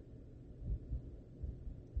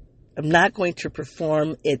 I'm not going to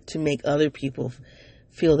perform it to make other people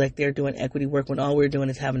feel like they're doing equity work when all we're doing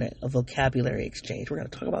is having a vocabulary exchange. We're going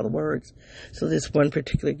to talk about the words. So this one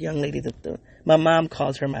particular young lady that my mom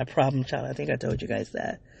calls her my problem child. I think I told you guys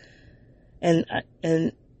that. And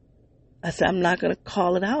I said, I'm not going to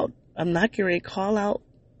call it out. I'm not going to call out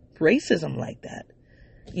racism like that.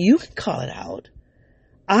 You can call it out.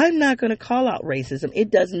 I'm not going to call out racism. It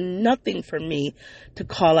does nothing for me to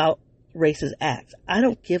call out racist acts. I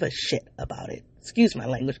don't give a shit about it. Excuse my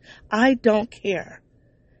language. I don't care.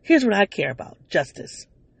 Here's what I care about. Justice.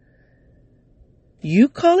 You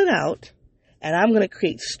call it out, and I'm going to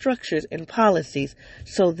create structures and policies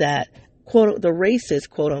so that the racist,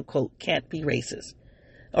 quote unquote, can't be racist.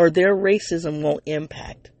 Or their racism won't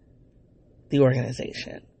impact the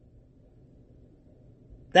organization.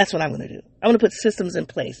 That's what I'm going to do. I'm going to put systems in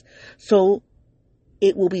place so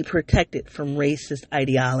it will be protected from racist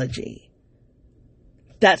ideology.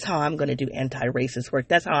 That's how I'm going to do anti-racist work.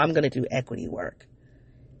 That's how I'm going to do equity work.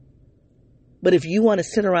 But if you want to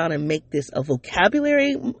sit around and make this a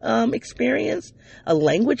vocabulary experience, a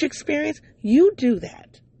language experience, you do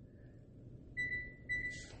that.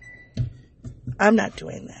 I'm not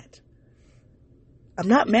doing that. I'm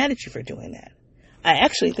not mad at you for doing that. I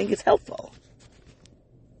actually think it's helpful.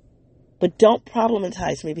 But don't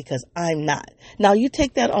problematize me because I'm not. Now, you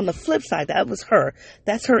take that on the flip side. That was her.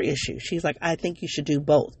 That's her issue. She's like, I think you should do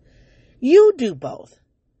both. You do both.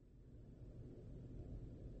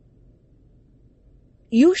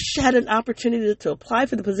 You had an opportunity to apply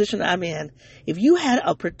for the position I'm in. If you had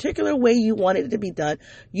a particular way you wanted it to be done,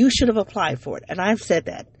 you should have applied for it. And I've said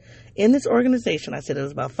that. In this organization, I said it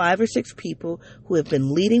was about 5 or 6 people who have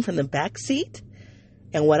been leading from the back seat.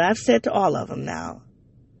 And what I've said to all of them now,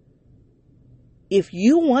 if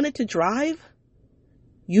you wanted to drive,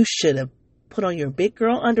 you should have put on your big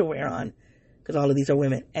girl underwear on, because all of these are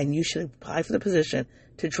women, and you should apply for the position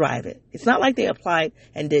to drive it. It's not like they applied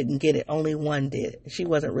and didn't get it. Only one did. She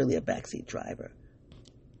wasn't really a backseat driver.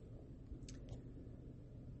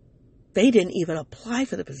 They didn't even apply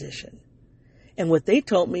for the position. And what they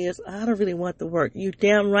told me is, I don't really want the work. You're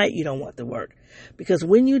damn right you don't want the work. Because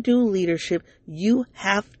when you do leadership, you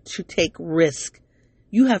have to take risk.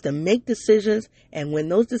 You have to make decisions, and when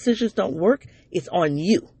those decisions don't work, it's on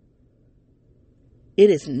you.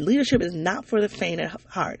 Leadership is not for the faint of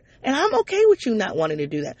heart. And I'm okay with you not wanting to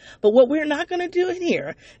do that. But what we're not going to do in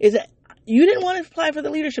here is that you didn't want to apply for the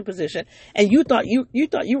leadership position, and you thought you were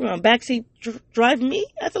going to backseat drive me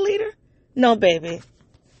as a leader? No, baby.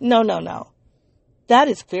 No. That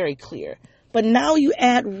is very clear. But now you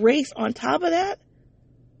add race on top of that?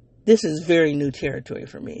 This is very new territory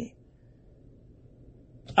for me.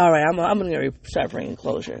 All right, I'm going to start bringing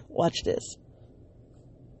closure. Watch this.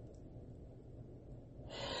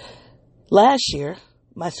 Last year,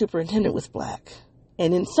 my superintendent was black.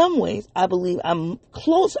 And in some ways, I believe I'm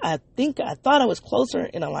close. I thought I was closer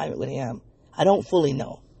in alignment with him. I don't fully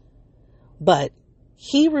know. But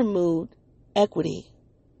he removed equity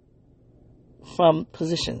from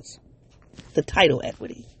positions. The title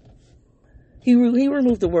equity. He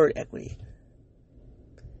removed the word equity.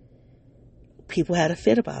 People had a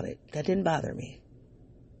fit about it. That didn't bother me.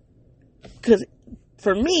 Because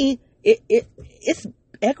for me, it's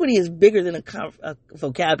equity is bigger than a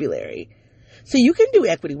vocabulary. So you can do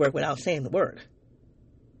equity work without saying the word.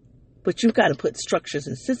 But you've got to put structures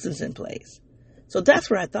and systems in place. So that's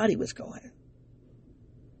where I thought he was going.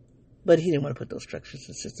 But he didn't want to put those structures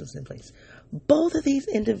and systems in place. Both of these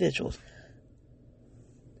individuals.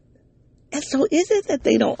 And so is it that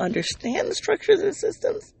they don't understand the structures and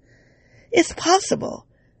systems? It's possible.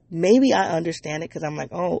 Maybe I understand it because I'm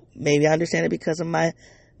like, oh, maybe I understand it because of my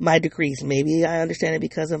degrees. Maybe I understand it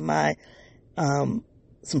because of my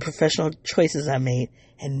some professional choices I made.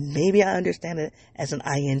 And maybe I understand it as an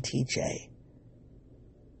INTJ.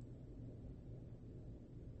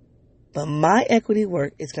 But my equity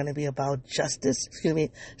work is going to be about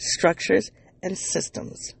structures and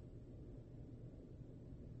systems.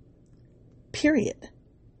 Period.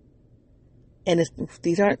 And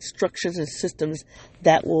these aren't structures and systems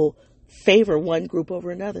that will favor one group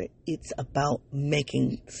over another. It's about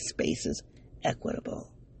making spaces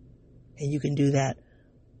equitable. And you can do that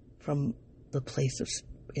from the place of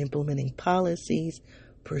implementing policies,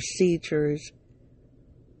 procedures,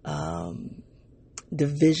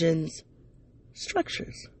 divisions,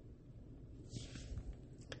 structures.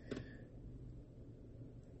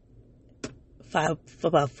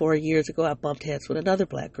 About 4 years ago, I bumped heads with another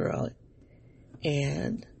black girl.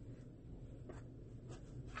 And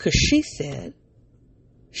because she said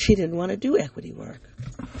she didn't want to do equity work.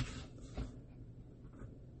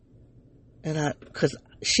 And because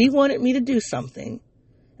she wanted me to do something.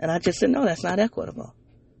 And I just said, no, that's not equitable.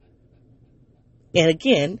 And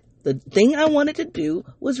again, the thing I wanted to do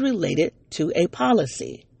was related to a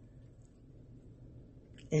policy.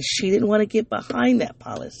 And she didn't want to get behind that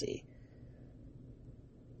policy.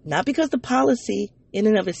 Not because the policy in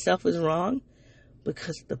and of itself was wrong,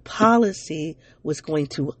 because the policy was going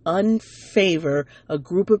to unfavor a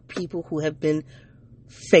group of people who have been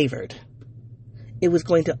favored. It was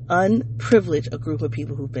going to unprivilege a group of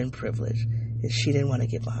people who've been privileged. And she didn't want to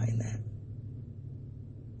get behind that.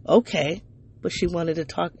 Okay. But she wanted to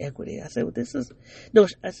talk equity. I said, this is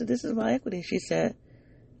about equity. She said,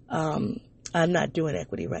 I'm not doing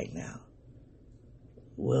equity right now.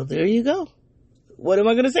 Well, there you go. What am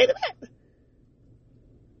I going to say to that?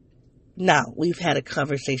 Now, we've had a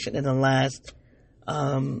conversation in the last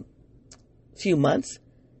few months.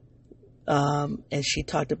 And she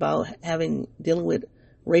talked about dealing with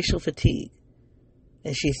racial fatigue.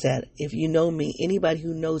 And she said, if you know me, anybody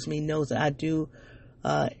who knows me knows that I do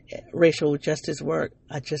racial justice work.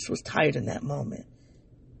 I just was tired in that moment.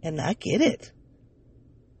 And I get it.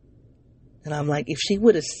 And I'm like, if she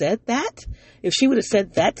would have said that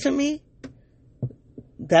to me,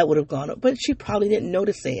 that would have gone up. But she probably didn't know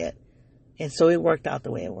to say it. And so it worked out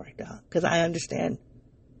the way it worked out. Because I understand.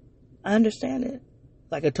 I understand it.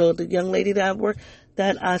 Like I told the young lady that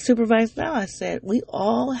I supervise now, I said, we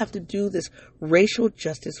all have to do this racial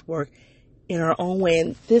justice work in our own way.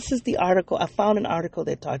 And this is the article. I found an article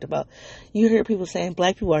that talked about, you hear people saying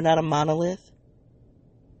black people are not a monolith.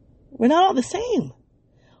 We're not all the same.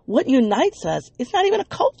 What unites us, it's not even a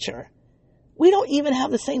culture. We don't even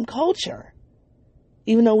have the same culture.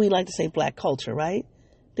 Even though we like to say black culture, right?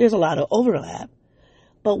 There's a lot of overlap.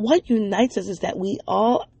 But what unites us is that we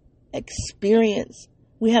all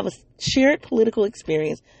we have a shared political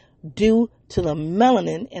experience due to the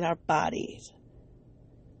melanin in our bodies.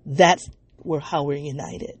 That's how we're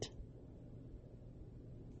united.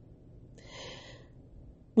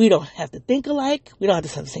 We don't have to think alike. We don't have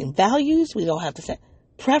to have the same values. We don't have the same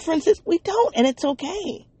preferences. We don't, and it's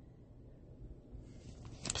okay.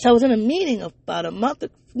 So I was in a meeting a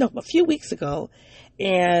few weeks ago,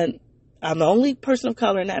 and I'm the only person of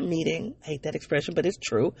color in that meeting. I hate that expression, but it's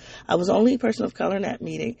true. I was the only person of color in that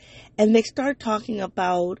meeting. And they start talking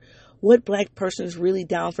about what black person is really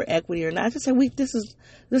down for equity or not. I just said, this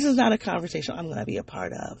is not a conversation I'm going to be a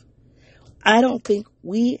part of. I don't think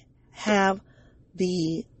we have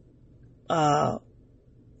the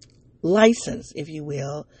license, if you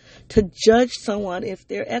will, to judge someone if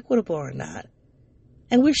they're equitable or not.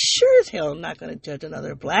 And we're sure as hell not going to judge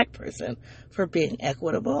another black person for being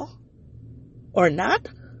equitable. Or not?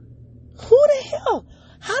 Who the hell?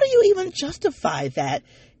 How do you even justify that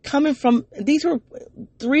coming from, these were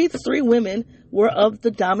three women were of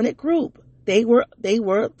the dominant group. They were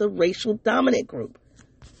the racial dominant group.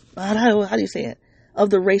 How do you say it? Of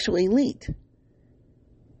the racial elite.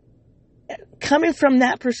 Coming from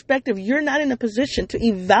that perspective, you're not in a position to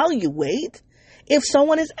evaluate if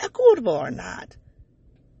someone is equitable or not.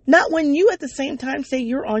 Not when you at the same time say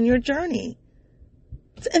you're on your journey.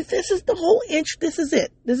 And this is the whole this is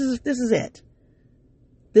it. This is it.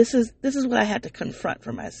 This is what I had to confront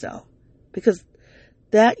for myself. Because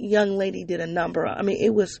that young lady did a number. I mean,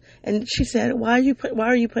 it was, and she said, why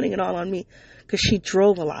are you putting it all on me? Because she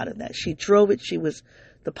drove a lot of that. She drove it. She was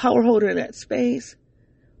the power holder in that space,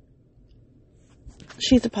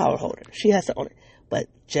 she's the power holder. She has to own it. But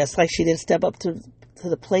just like she didn't step up to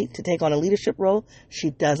the plate to take on a leadership role, she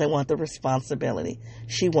doesn't want the responsibility.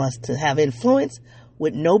 She wants to have influence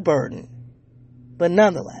with no burden. But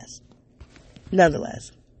nonetheless,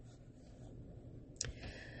 this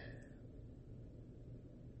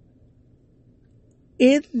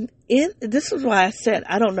is why I said,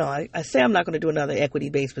 I don't know. I say I'm not going to do another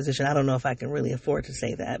equity-based position. I don't know if I can really afford to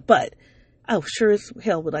say that. But I sure as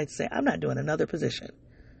hell would like to say I'm not doing another position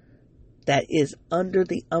that is under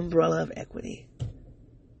the umbrella of equity.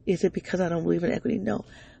 Is it because I don't believe in equity? No.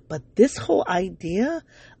 But this whole idea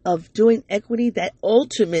of doing equity that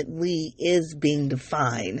ultimately is being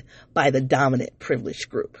defined by the dominant privileged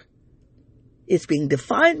group. It's being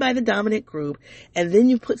defined by the dominant group, and then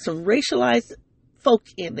you put some racialized folk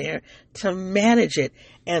in there to manage it.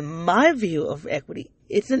 And my view of equity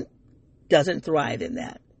doesn't thrive in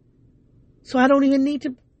that. So I don't even need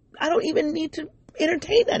to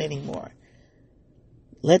entertain that anymore.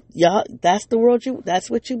 Let y'all, that's what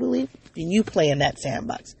you believe, then you play in that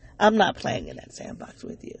sandbox. I'm not playing in that sandbox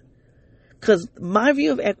with you. Because my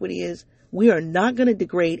view of equity is we are not going to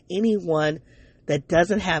degrade anyone that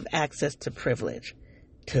doesn't have access to privilege,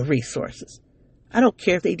 to resources. I don't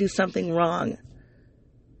care if they do something wrong.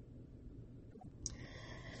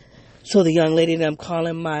 So the young lady that I'm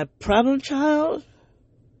calling my problem child,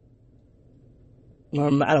 I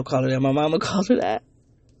don't call her that, my mama calls her that.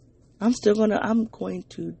 I'm going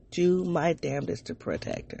to do my damnedest to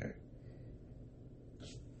protect her.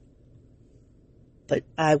 But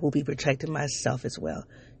I will be protecting myself as well.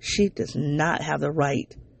 She does not have the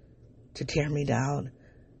right to tear me down.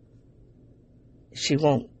 She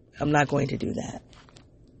won't. I'm not going to do that.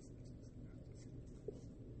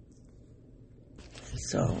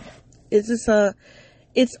 So,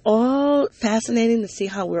 it's all fascinating to see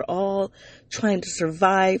how we're all trying to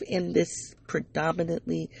survive in this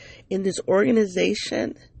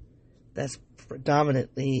organization that's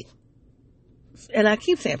predominantly, and I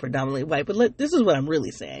keep saying predominantly white, but this is what I'm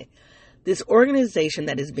really saying. This organization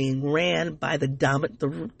that is being ran by the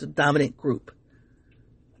dominant group,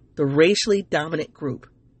 the racially dominant group,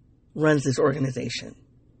 runs this organization.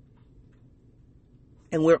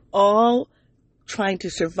 And we're all trying to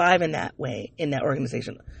survive in that way, in that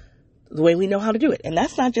organization, the way we know how to do it. And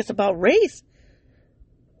that's not just about race.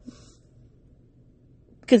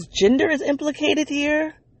 Because gender is implicated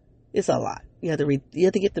here. It's a lot. You have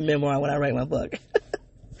to get the memoir when I write my book.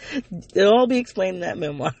 It'll all be explained in that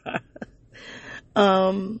memoir.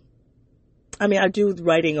 I do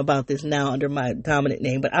writing about this now under my dominant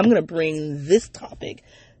name, but I'm going to bring this topic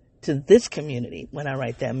to this community when I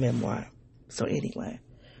write that memoir. So anyway.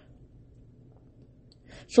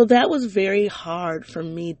 So that was very hard for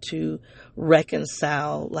me to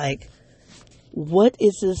reconcile, like, what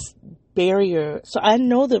is this barrier? So I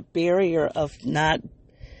know the barrier of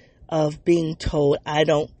being told I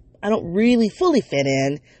don't really fully fit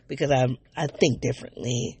in because I think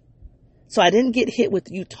differently. So I didn't get hit with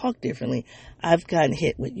you talk differently. I've gotten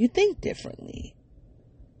hit with you think differently.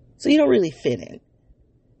 So you don't really fit in.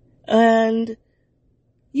 And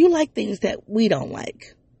you like things that we don't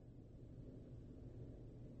like.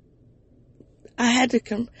 I had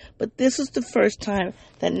to but this is the first time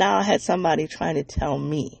that now I had somebody trying to tell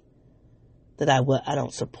me that I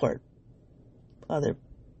don't support other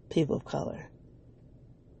people of color.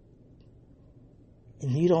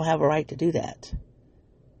 And you don't have a right to do that.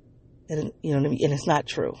 And you know what I mean? And it's not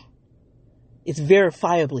true. It's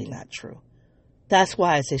verifiably not true. That's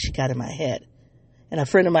why I said she got in my head. And a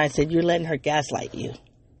friend of mine said, you're letting her gaslight you.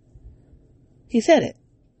 He said it.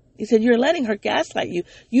 He said, you're letting her gaslight you.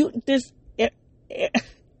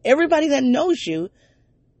 Everybody that knows you,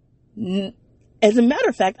 as a matter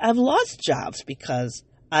of fact, I've lost jobs because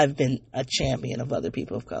I've been a champion of other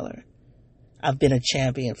people of color. I've been a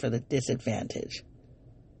champion for the disadvantaged.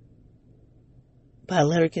 But I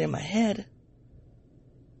let her get in my head.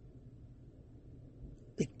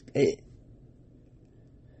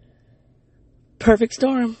 Perfect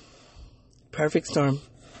storm. I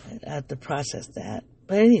have to process that.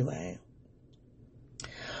 But anyway,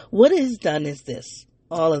 what is done is this.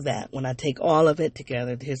 All of that, when I take all of it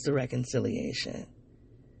together, here's the reconciliation.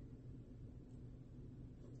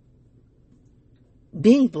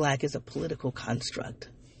 Being black is a political construct.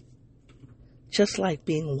 Just like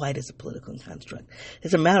being white is a political construct.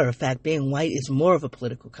 As a matter of fact, being white is more of a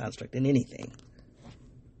political construct than anything.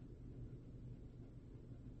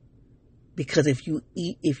 Because if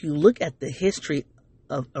you look at the history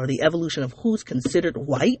or the evolution of who's considered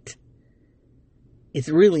white, it's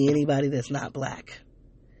really anybody that's not black.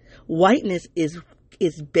 Whiteness is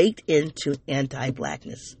is baked into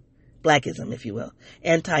anti-blackness, blackism, if you will,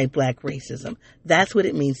 anti-black racism. That's what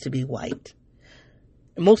it means to be white.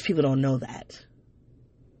 And most people don't know that.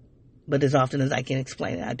 But as often as I can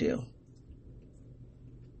explain it, I do.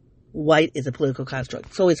 White is a political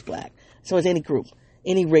construct. So is black. So is any group,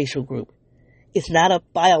 any racial group. It's not a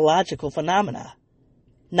biological phenomenon.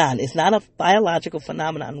 It's not a biological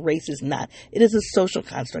phenomenon. Race is not. It is a social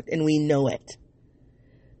construct, and we know it.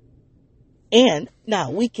 And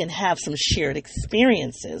now we can have some shared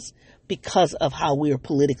experiences because of how we are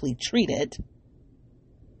politically treated.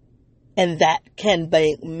 And that can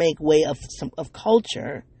make way of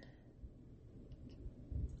culture.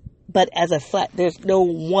 But as a flat, there's no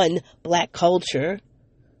one black culture.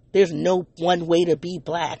 There's no one way to be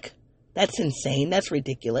black. That's insane. That's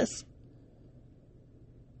ridiculous.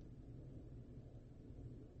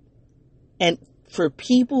 And for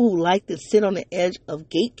people who like to sit on the edge of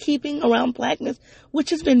gatekeeping around blackness, which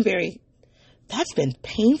has been that's been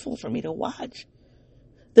painful for me to watch.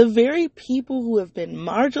 The very people who have been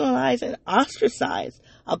marginalized and ostracized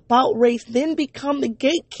about race then become the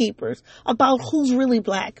gatekeepers about who's really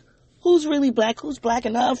black, who's black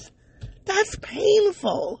enough. That's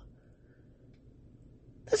painful.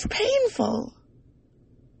 That's painful.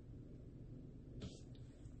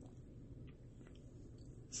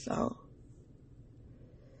 So,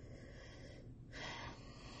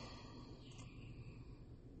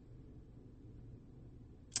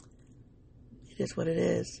 it is what it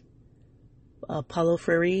is. Paulo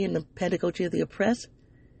Freire in the Pedagogy of the Oppressed,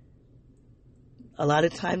 a lot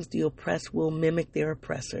of times the oppressed will mimic their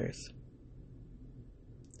oppressors.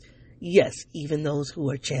 Yes, even those who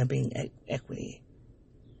are championing equity.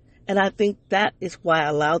 And I think that is why I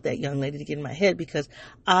allowed that young lady to get in my head, because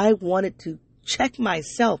I wanted to check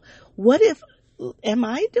myself. Am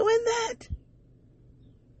I doing that?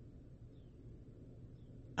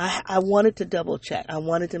 I wanted to double check. I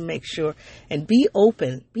wanted to make sure and be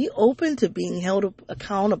open to being held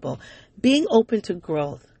accountable, being open to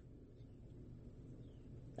growth.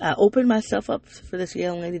 I opened myself up for this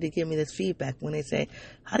young lady to give me this feedback when they say,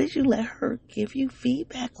 how did you let her give you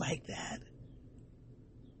feedback like that?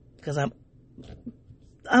 Because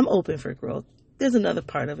I'm open for growth. There's another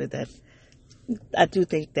part of it that I do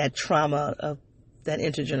think that trauma, of that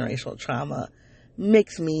intergenerational trauma,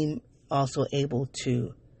 makes me also able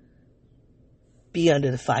to be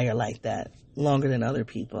under the fire like that longer than other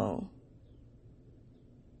people.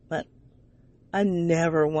 But I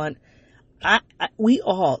never want, we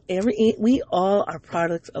all are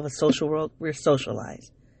products of a social world. We're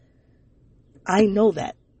socialized. I know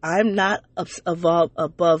that. I'm not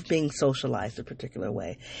above being socialized a particular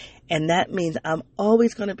way. And that means I'm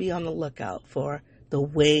always going to be on the lookout for the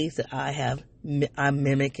ways that I'm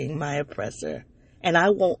mimicking my oppressor. And I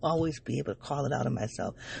won't always be able to call it out of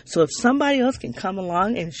myself. So if somebody else can come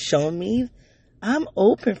along and show me, I'm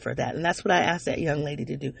open for that. And that's what I asked that young lady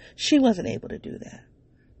to do. She wasn't able to do that.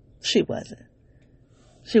 She wasn't.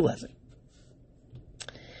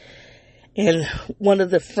 And one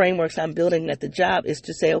of the frameworks I'm building at the job is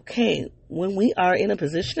to say, okay, when we are in a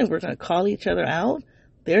position and we're going to call each other out,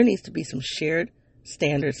 there needs to be some shared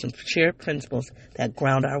standards, some shared principles that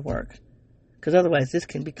ground our work. Because otherwise this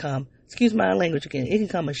can become, excuse my language again, it can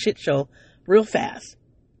become a shit show real fast,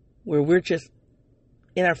 where we're just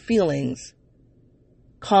in our feelings,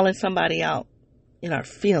 calling somebody out in our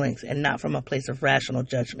feelings and not from a place of rational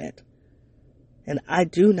judgment. And I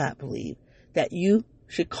do not believe that you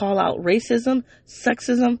should call out racism,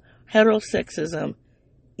 sexism, heterosexism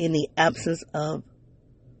in the absence of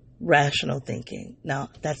rational thinking. Now,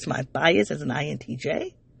 that's my bias as an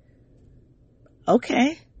INTJ.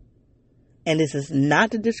 Okay. And this is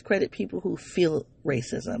not to discredit people who feel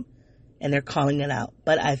racism and they're calling it out.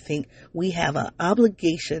 But I think we have an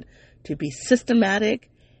obligation to be systematic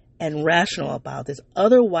and rational about this.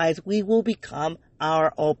 Otherwise, we will become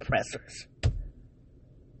our oppressors.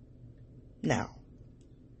 Now,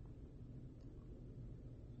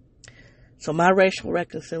 so my racial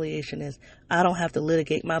reconciliation is I don't have to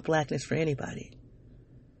litigate my blackness for anybody.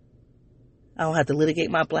 I don't have to litigate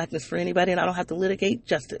my blackness for anybody, and I don't have to litigate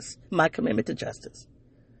justice, my commitment to justice.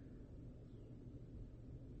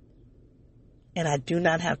 And I do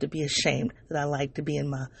not have to be ashamed that I like to be in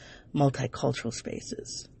my multicultural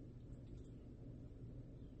spaces.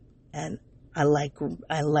 And I like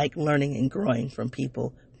learning and growing from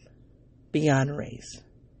people beyond race.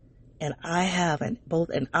 And I have both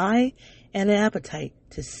an eye and an appetite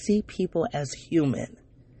to see people as human.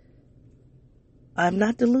 I'm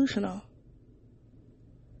not delusional.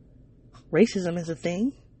 Racism is a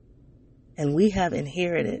thing, and we have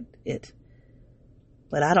inherited it.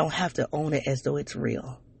 but I don't have to own it as though it's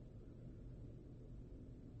real.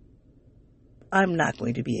 I'm not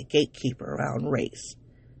going to be a gatekeeper around race.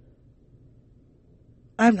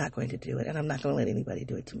 I'm not going to do it, and I'm not going to let anybody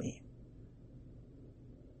do it to me.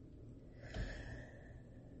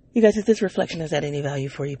 You guys, if this reflection has had any value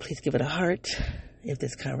for you, please give it a heart. If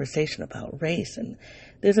this conversation about race, and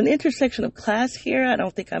there's an intersection of class here, I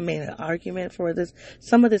don't think I made an argument for this.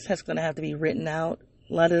 Some of this has going to have to be written out.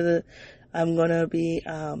 A lot of the, I'm going to be,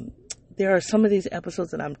 there are some of these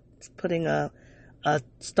episodes that I'm putting a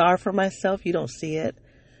star for myself. You don't see it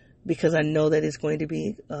because I know that it's going to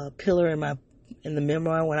be a pillar in the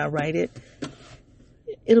memoir when I write it.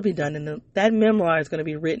 It'll be done that memoir is going to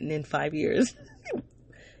be written in 5 years.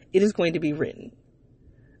 It is going to be written.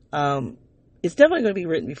 It's definitely going to be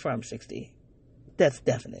written before I'm 60. That's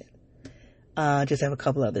definite. Just have a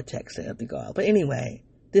couple other texts that have to go out. But anyway,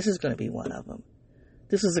 this is going to be one of them.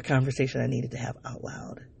 This is a conversation I needed to have out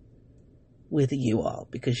loud with you all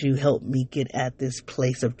because you helped me get at this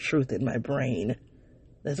place of truth in my brain.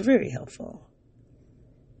 That's very helpful.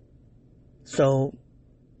 So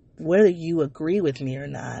whether you agree with me or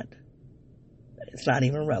not, it's not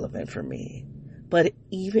even relevant for me. But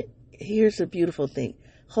here's the beautiful thing.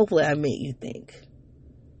 Hopefully I made you think.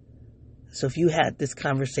 So if you had this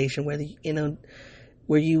conversation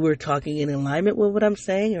where you were talking in alignment with what I'm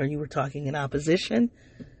saying or you were talking in opposition,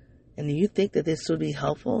 and you think that this would be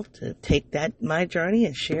helpful to take my journey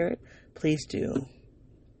and share it, please do.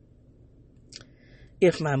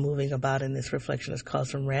 If my moving about in this reflection has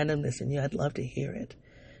caused some randomness in you, I'd love to hear it.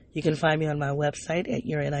 You can find me on my website at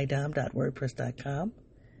yourinidom.wordpress.com,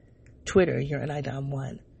 Twitter,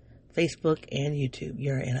 yourinidom1, Facebook and YouTube,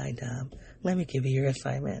 yourinidom. Let me give you your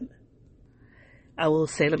assignment. I will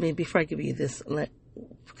say, before I give you this, because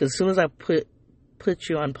as soon as I put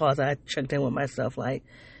you on pause, I checked in with myself, like,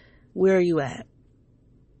 where are you at?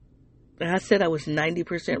 And I said I was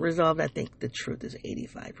 90% resolved. I think the truth is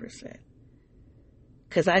 85%.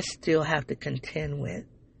 Because I still have to contend with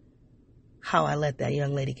how I let that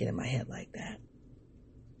young lady get in my head like that.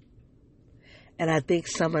 And I think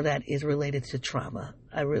some of that is related to trauma.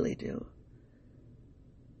 I really do.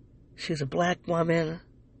 She's a black woman,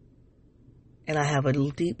 and I have a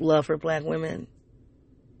deep love for black women.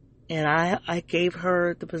 And I gave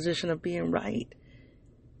her the position of being right.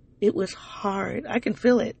 It was hard. I can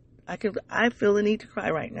feel it. I feel the need to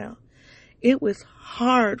cry right now. It was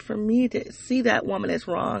hard for me to see that woman as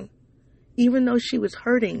wrong, even though she was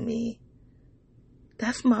hurting me.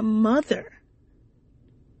 That's my mother.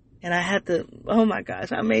 And I had to, oh my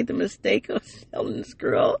gosh, I made the mistake of telling this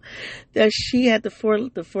girl that she had the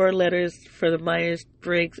four letters for the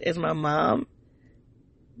Myers-Briggs as my mom.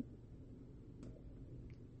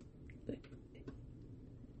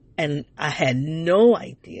 And I had no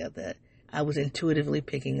idea that I was intuitively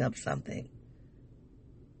picking up something.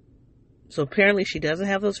 So apparently she doesn't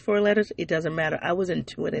have those 4 letters. It doesn't matter. I was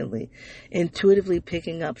intuitively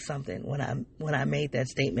picking up something when I made that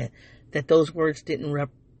statement that those words didn't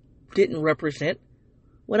represent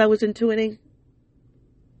what I was intuiting,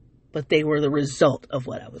 but they were the result of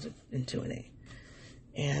what I was intuiting.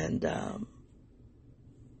 And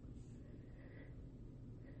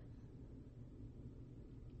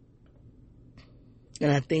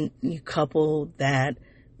I think you couple that,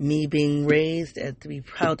 me being raised to be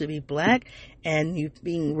proud to be black, and you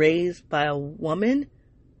being raised by a woman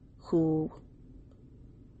who,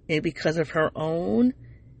 because of her own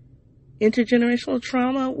intergenerational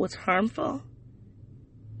trauma, was harmful.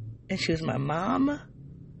 And she was my mom.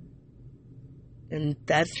 And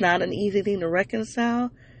that's not an easy thing to reconcile.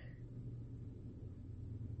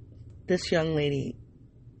 This young lady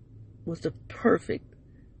was the perfect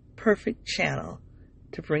channel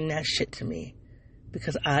to bring that shit to me.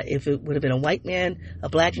 Because if it would have been a white man, a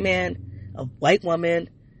black man, a white woman,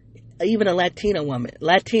 even a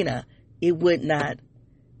Latina, it would not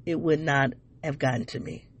have gotten to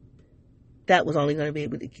me. That was only going to be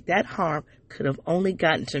able to, that harm could have only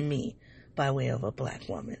gotten to me by way of a black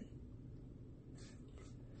woman.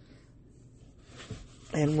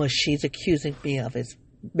 And what she's accusing me of is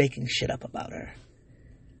making shit up about her.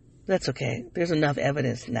 That's okay. There's enough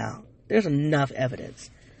evidence now. There's enough evidence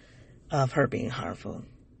of her being harmful.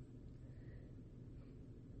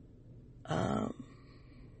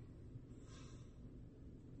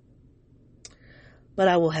 But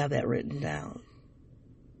I will have that written down.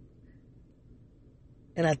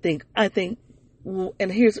 And I think,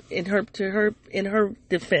 and here's in her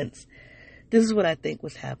defense, this is what I think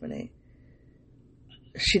was happening.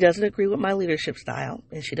 She doesn't agree with my leadership style,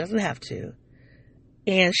 and she doesn't have to.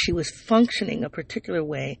 And she was functioning a particular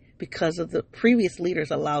way because of the previous leaders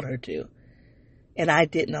allowed her to. And I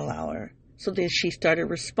didn't allow her. So then she started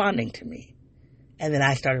responding to me. And then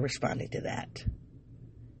I started responding to that.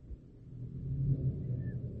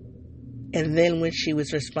 And then when she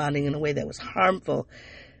was responding in a way that was harmful,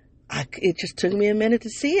 it just took me a minute to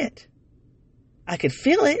see it. I could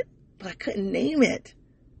feel it, but I couldn't name it.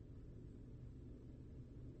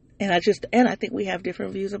 And I think we have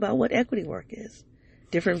different views about what equity work is.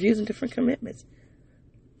 Different views and different commitments.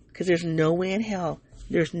 Because there's no way in hell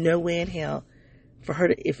for her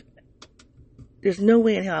to, there's no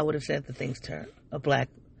way in hell I would have said the things to a black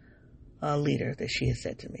leader that she has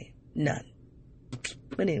said to me. None.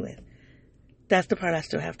 But anyway, that's the part I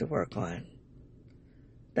still have to work on.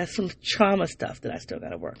 That's some trauma stuff that I still got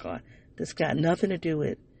to work on. That's got nothing to do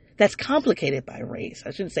with, that's complicated by race.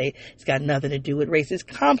 I shouldn't say it's got nothing to do with race. It's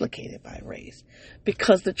complicated by race.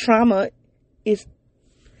 Because the trauma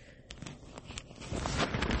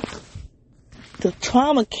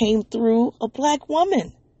came through a black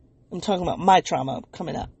woman. I'm talking about my trauma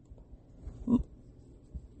coming up.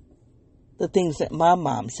 The things that my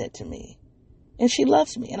mom said to me. And she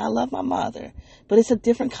loves me, and I love my mother. But it's a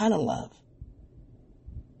different kind of love.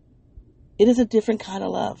 It is a different kind of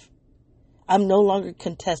love. I'm no longer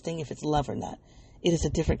contesting if it's love or not. It is a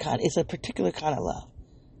different kind. It's a particular kind of love.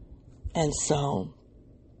 And so,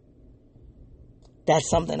 that's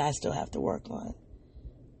something I still have to work on.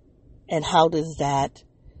 And how does that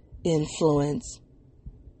influence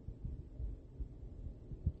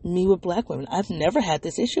me with black women? I've never had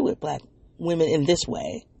this issue with black women in this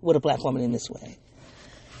way, with a black woman in this way.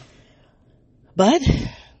 But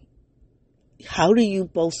how do you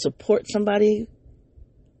both support somebody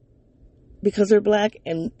because they're black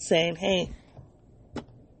and saying, hey,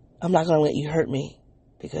 I'm not going to let you hurt me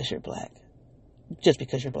because you're black. Just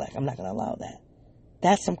because you're black. I'm not going to allow that.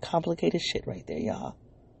 That's some complicated shit right there, y'all.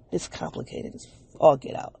 It's complicated. It's all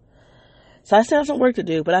get out. So I still have some work to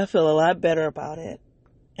do, but I feel a lot better about it.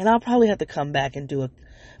 And I'll probably have to come back and do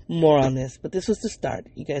more on this. But this was the start.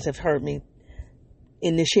 You guys have heard me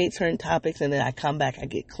initiate certain topics, and then I come back, I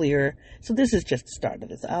get clearer. So this is just the start of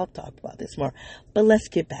this. I'll talk about this more. But let's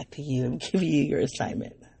get back to you and give you your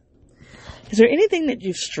assignment. Is there anything that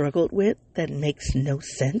you've struggled with that makes no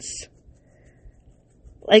sense?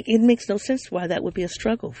 Like, it makes no sense why that would be a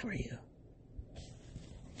struggle for you.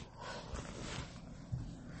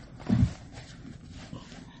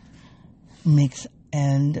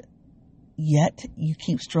 And yet you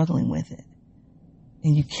keep struggling with it.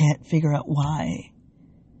 And you can't figure out why.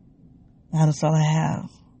 That's all I have.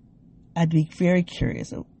 I'd be very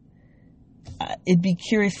curious. It'd be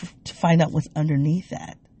curious to find out what's underneath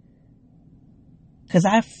that. Because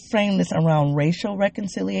I frame this around racial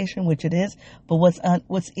reconciliation, which it is. But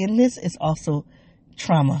what's in this is also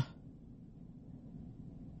trauma.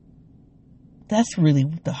 That's really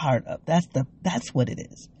the heart of. That's what it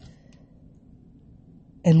is.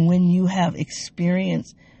 And when you have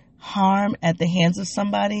experienced harm at the hands of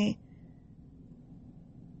somebody,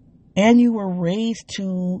 and you were raised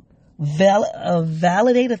to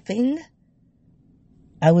validate a thing,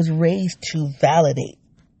 I was raised to validate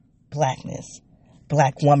blackness,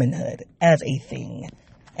 black womanhood as a thing,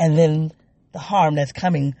 and then the harm that's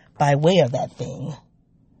coming by way of that thing.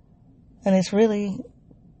 And it's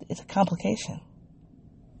a complication.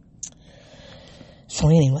 So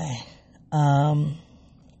anyway,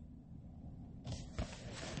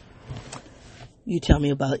 you tell me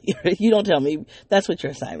you don't tell me, that's what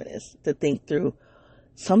your assignment is, to think through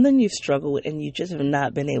something you've struggled with and you just have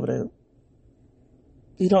not been able to,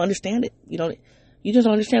 you don't understand it. You just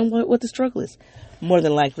don't understand what the struggle is. More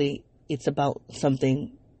than likely, it's about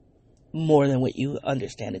something more than what you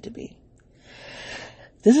understand it to be.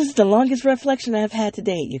 This is the longest reflection I've had to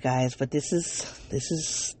date, you guys, but this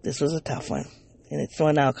was a tough one, and it's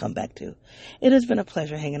one I'll come back to. It has been a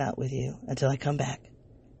pleasure hanging out with you until I come back.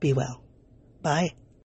 Be well. Bye.